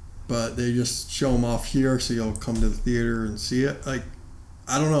 but they just show them off here so you'll come to the theater and see it? Like,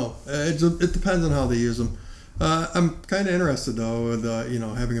 I don't know. It depends on how they use them. I'm kind of interested though with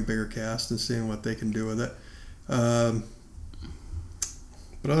having a bigger cast and seeing what they can do with it.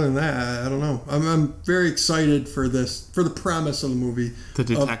 But other than that, I don't know. I'm very excited for the premise of the movie. The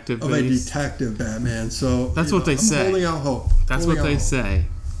detective of a base. detective Batman. So That's what they I'm say. holding out hope. That's Holding what they out hope. say.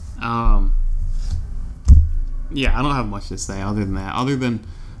 Yeah, I don't have much to say other than that. Other than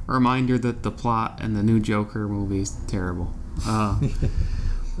a reminder that the plot and the new Joker movie is terrible.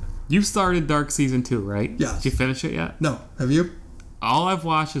 You started Dark Season 2, right? Yes. Did you finish it yet? No, have you? All I've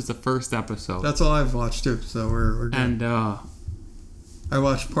watched is the first episode. That's all I've watched too. So we're good. And I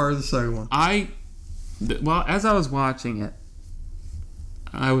watched part of the second one. as I was watching it,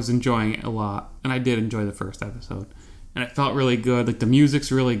 I was enjoying it a lot, and I did enjoy the first episode, and it felt really good. Like the music's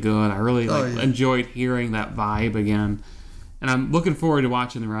really good. I really enjoyed hearing that vibe again, and I'm looking forward to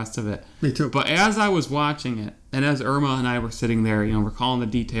watching the rest of it. Me too. But as I was watching it, and as Irma and I were sitting there, recalling the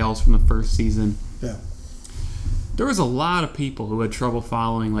details from the first season, Yeah. there was a lot of people who had trouble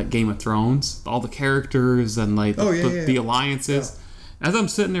following like Game of Thrones, all the characters and like the alliances. As I'm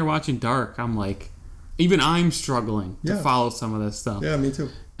sitting there watching Dark, I'm like, even I'm struggling to follow some of this stuff. Yeah, me too.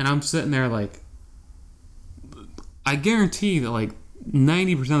 And I'm sitting there like, I guarantee that like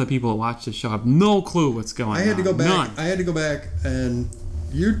 90% of the people that watch this show have no clue what's going on. I had to go back. None. I had to go back and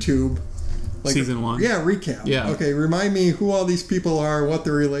YouTube Season 1. Yeah, recap. Yeah. Okay, remind me who all these people are, what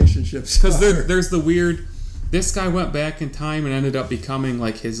their relationships are. Because there's the weird. This guy went back in time and ended up becoming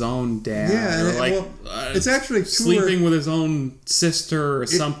like his own dad. Yeah, or like it's actually sleeping with his own sister or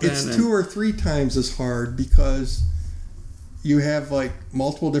something. It's 2 or 3 times as hard because you have like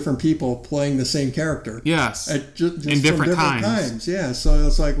multiple different people playing the same character. Yes, just in different times. Yeah, so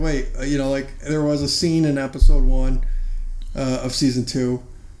it's like wait, like there was a scene in episode 1 of season 2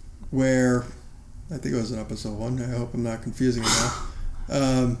 where I think it was in episode 1. I hope I'm not confusing it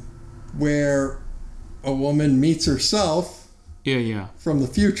now. Where a woman meets herself from the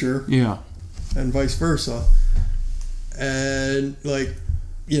future and vice versa, and like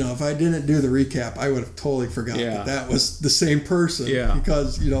if I didn't do the recap I would have totally forgot that was the same person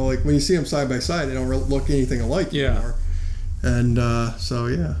because like when you see them side by side they don't look anything alike anymore, and so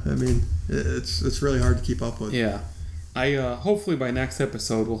I mean it's really hard to keep up with. I hopefully by next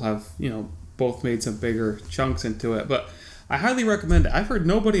episode we'll have both made some bigger chunks into it, but I highly recommend it. I've heard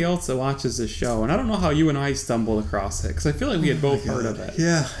nobody else that watches this show, and I don't know how you and I stumbled across it, because I feel like we had both heard of it.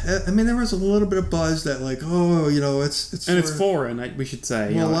 Yeah, I mean, there was a little bit of buzz that, like, it's and it's foreign, we should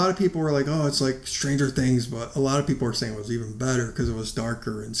say. Well, a lot of people were like, it's like Stranger Things, but a lot of people were saying it was even better because it was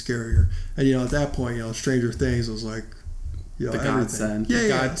darker and scarier. And, at that point, Stranger Things was like, the everything. godsend.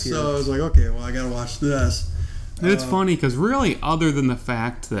 Yeah. So I was like, okay, well, I got to watch this. And it's funny, because really, other than the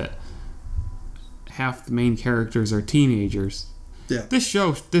fact that half the main characters are teenagers. Yeah.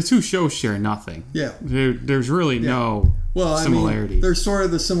 The two shows share nothing. Yeah. There's really no similarity. I mean, there's sort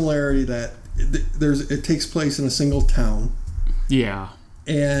of the similarity that it takes place in a single town. Yeah.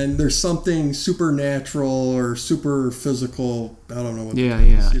 And there's something supernatural or super physical, I don't know what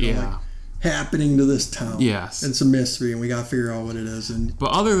like, happening to this town. Yes. It's a mystery and we got to figure out what it is.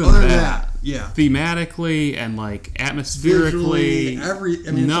 But other than that, thematically and like atmospherically, visually,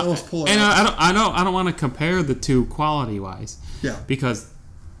 it's almost polar. And I don't want to compare the two quality wise. Yeah. Because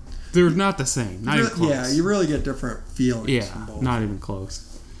they're not the same. Not even close. Yeah, you really get different feelings. Yeah, not even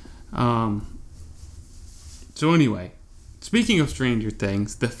close. So anyway, speaking of Stranger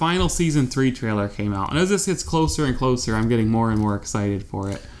Things, the final season 3 trailer came out, and as this gets closer and closer, I'm getting more and more excited for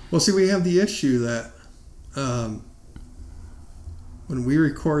it. Well, see, we have the issue that when we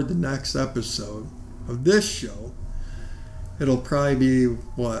record the next episode of this show, it'll probably be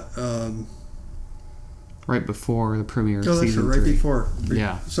right before the premiere of season 3. Right before.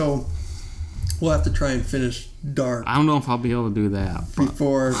 Yeah. So we'll have to try and finish Dark. I don't know if I'll be able to do that.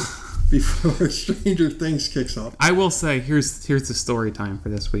 Before Stranger Things kicks off. I will say, here's the story time for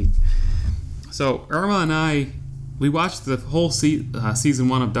this week. So Irma and I, we watched the whole season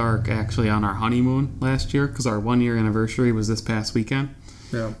 1 of Dark actually on our honeymoon last year because our 1-year anniversary was this past weekend.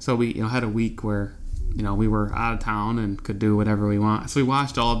 Yeah. So we had a week where we were out of town and could do whatever we want. So we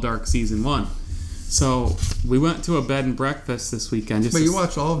watched all of Dark season 1. So we went to a bed and breakfast this weekend. But you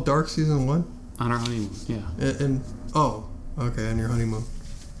watched all of Dark season 1? On our honeymoon, yeah. And oh, okay, on your honeymoon.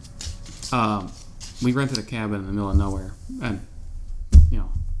 We rented a cabin in the middle of nowhere, and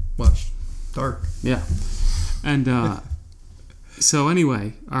Watched Dark. Yeah, and so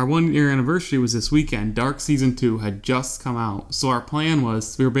anyway, our 1-year anniversary was this weekend. Dark season 2 had just come out, so our plan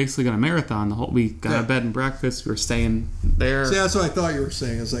was we were basically going to marathon the whole. We got a bed and breakfast. We were staying there. See, that's what I thought you were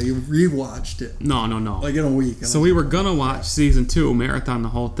saying. Is like you rewatched it. No. Like in a week. So we were gonna watch season 2, marathon the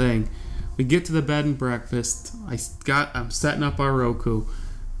whole thing. We get to the bed and breakfast. I'm setting up our Roku.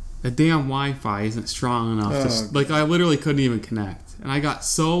 The damn Wi-Fi isn't strong enough. I literally couldn't even connect, and I got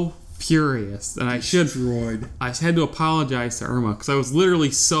so furious, and I had to apologize to Irma because I was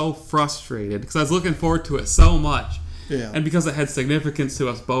literally so frustrated because I was looking forward to it so much. Yeah. And because it had significance to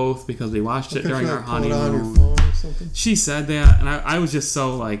us both because we watched it during our honeymoon. On your phone or something? She said that, and I was just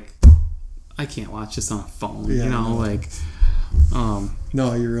so like, I can't watch this on a phone. Yeah,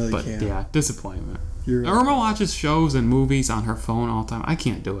 no, you really can't. Yeah, disappointment. Really Irma watches shows and movies on her phone all the time. I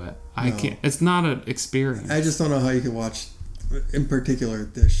can't do it. I can't. It's not an experience. I just don't know how you can watch, in particular,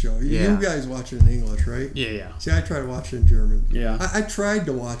 this show. You guys watch it in English, right? Yeah. See, I tried to watch it in German. Yeah. I tried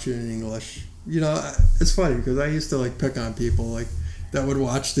to watch it in English. It's funny because I used to pick on people that would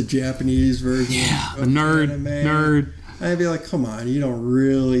watch the Japanese version. Yeah, of nerd. I'd be like, come on, you don't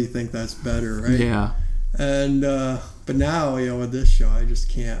really think that's better, right? Yeah. And but now with this show, I just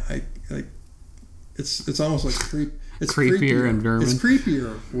can't. It's almost like It's creepier in German. It's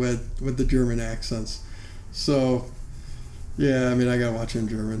creepier with the German accents. So yeah, I gotta watch it in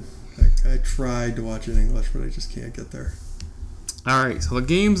German. I tried to watch it in English, but I just can't get there. Alright, so the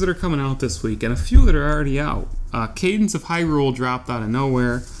games that are coming out this week, and a few that are already out. Cadence of Hyrule dropped out of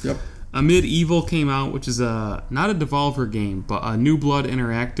nowhere. Yep. Amid Evil came out, which is not a Devolver game, but a New Blood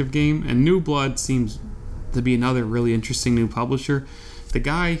interactive game. And New Blood seems to be another really interesting new publisher. The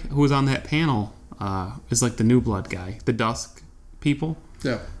guy who was on that panel is like the New Blood guy, the Dusk people.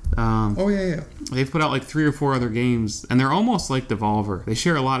 Yeah. Yeah. They've put out 3 or 4 other games, and they're almost like Devolver. They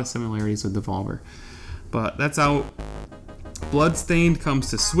share a lot of similarities with Devolver. But that's out. Bloodstained comes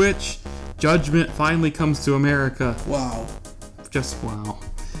to Switch. Judgment finally comes to America. Wow. Just wow.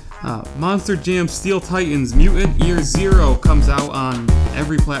 Monster Jam Steel Titans Mutant Year Zero comes out on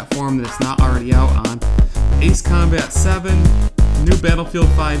every platform that it's not already out on. Ace Combat 7, new Battlefield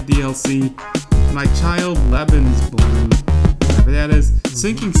 5 DLC, My Child Lebensborn, whatever that is.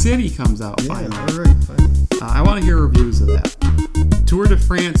 Sinking City comes out finally. Alright, fine. I want to hear reviews of that. Tour de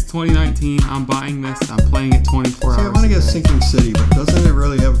France 2019, I'm buying this. I'm playing it 24 hours I want to a get day. Sinking City, but doesn't it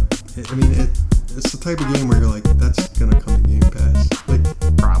really have... it's the type of game where you're like, that's going to come to Game Pass.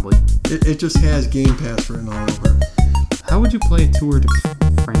 Probably. It just has Game Pass written all over it. How would you play a Tour de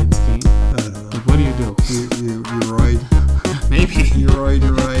France game? I don't know. What do you do? You ride. Maybe. You ride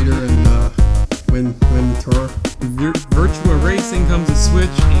your rider and win the tour. Virtua Racing comes to Switch,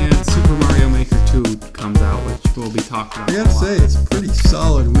 and Super Mario Maker 2 comes out, which we'll be talking about. I gotta say, it's a pretty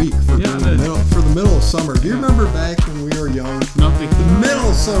solid week for the middle of summer. Do you remember back when we were young? Nothing. The middle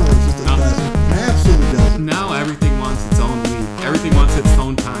of summer was just a desert. An absolute desert. Now everything wants its own week. Everything wants its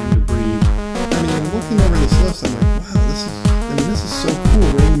own time to breathe. I'm looking over this list. I'm like, wow, this is so cool.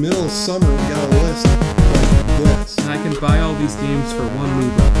 We're in the middle of summer. We got a list like this. And I can buy all these games for $1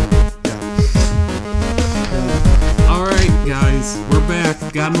 Libra. Alright, guys, we're back.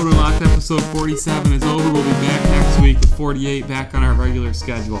 God Mode Unlocked episode 47 is over. We'll be back next week with 48 back on our regular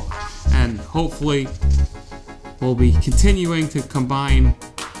schedule. And hopefully, we'll be continuing to combine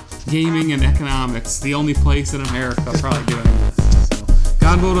gaming and economics. The only place in America probably doing this. So,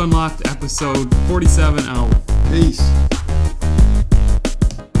 God Mode Unlocked episode 47 out. Peace.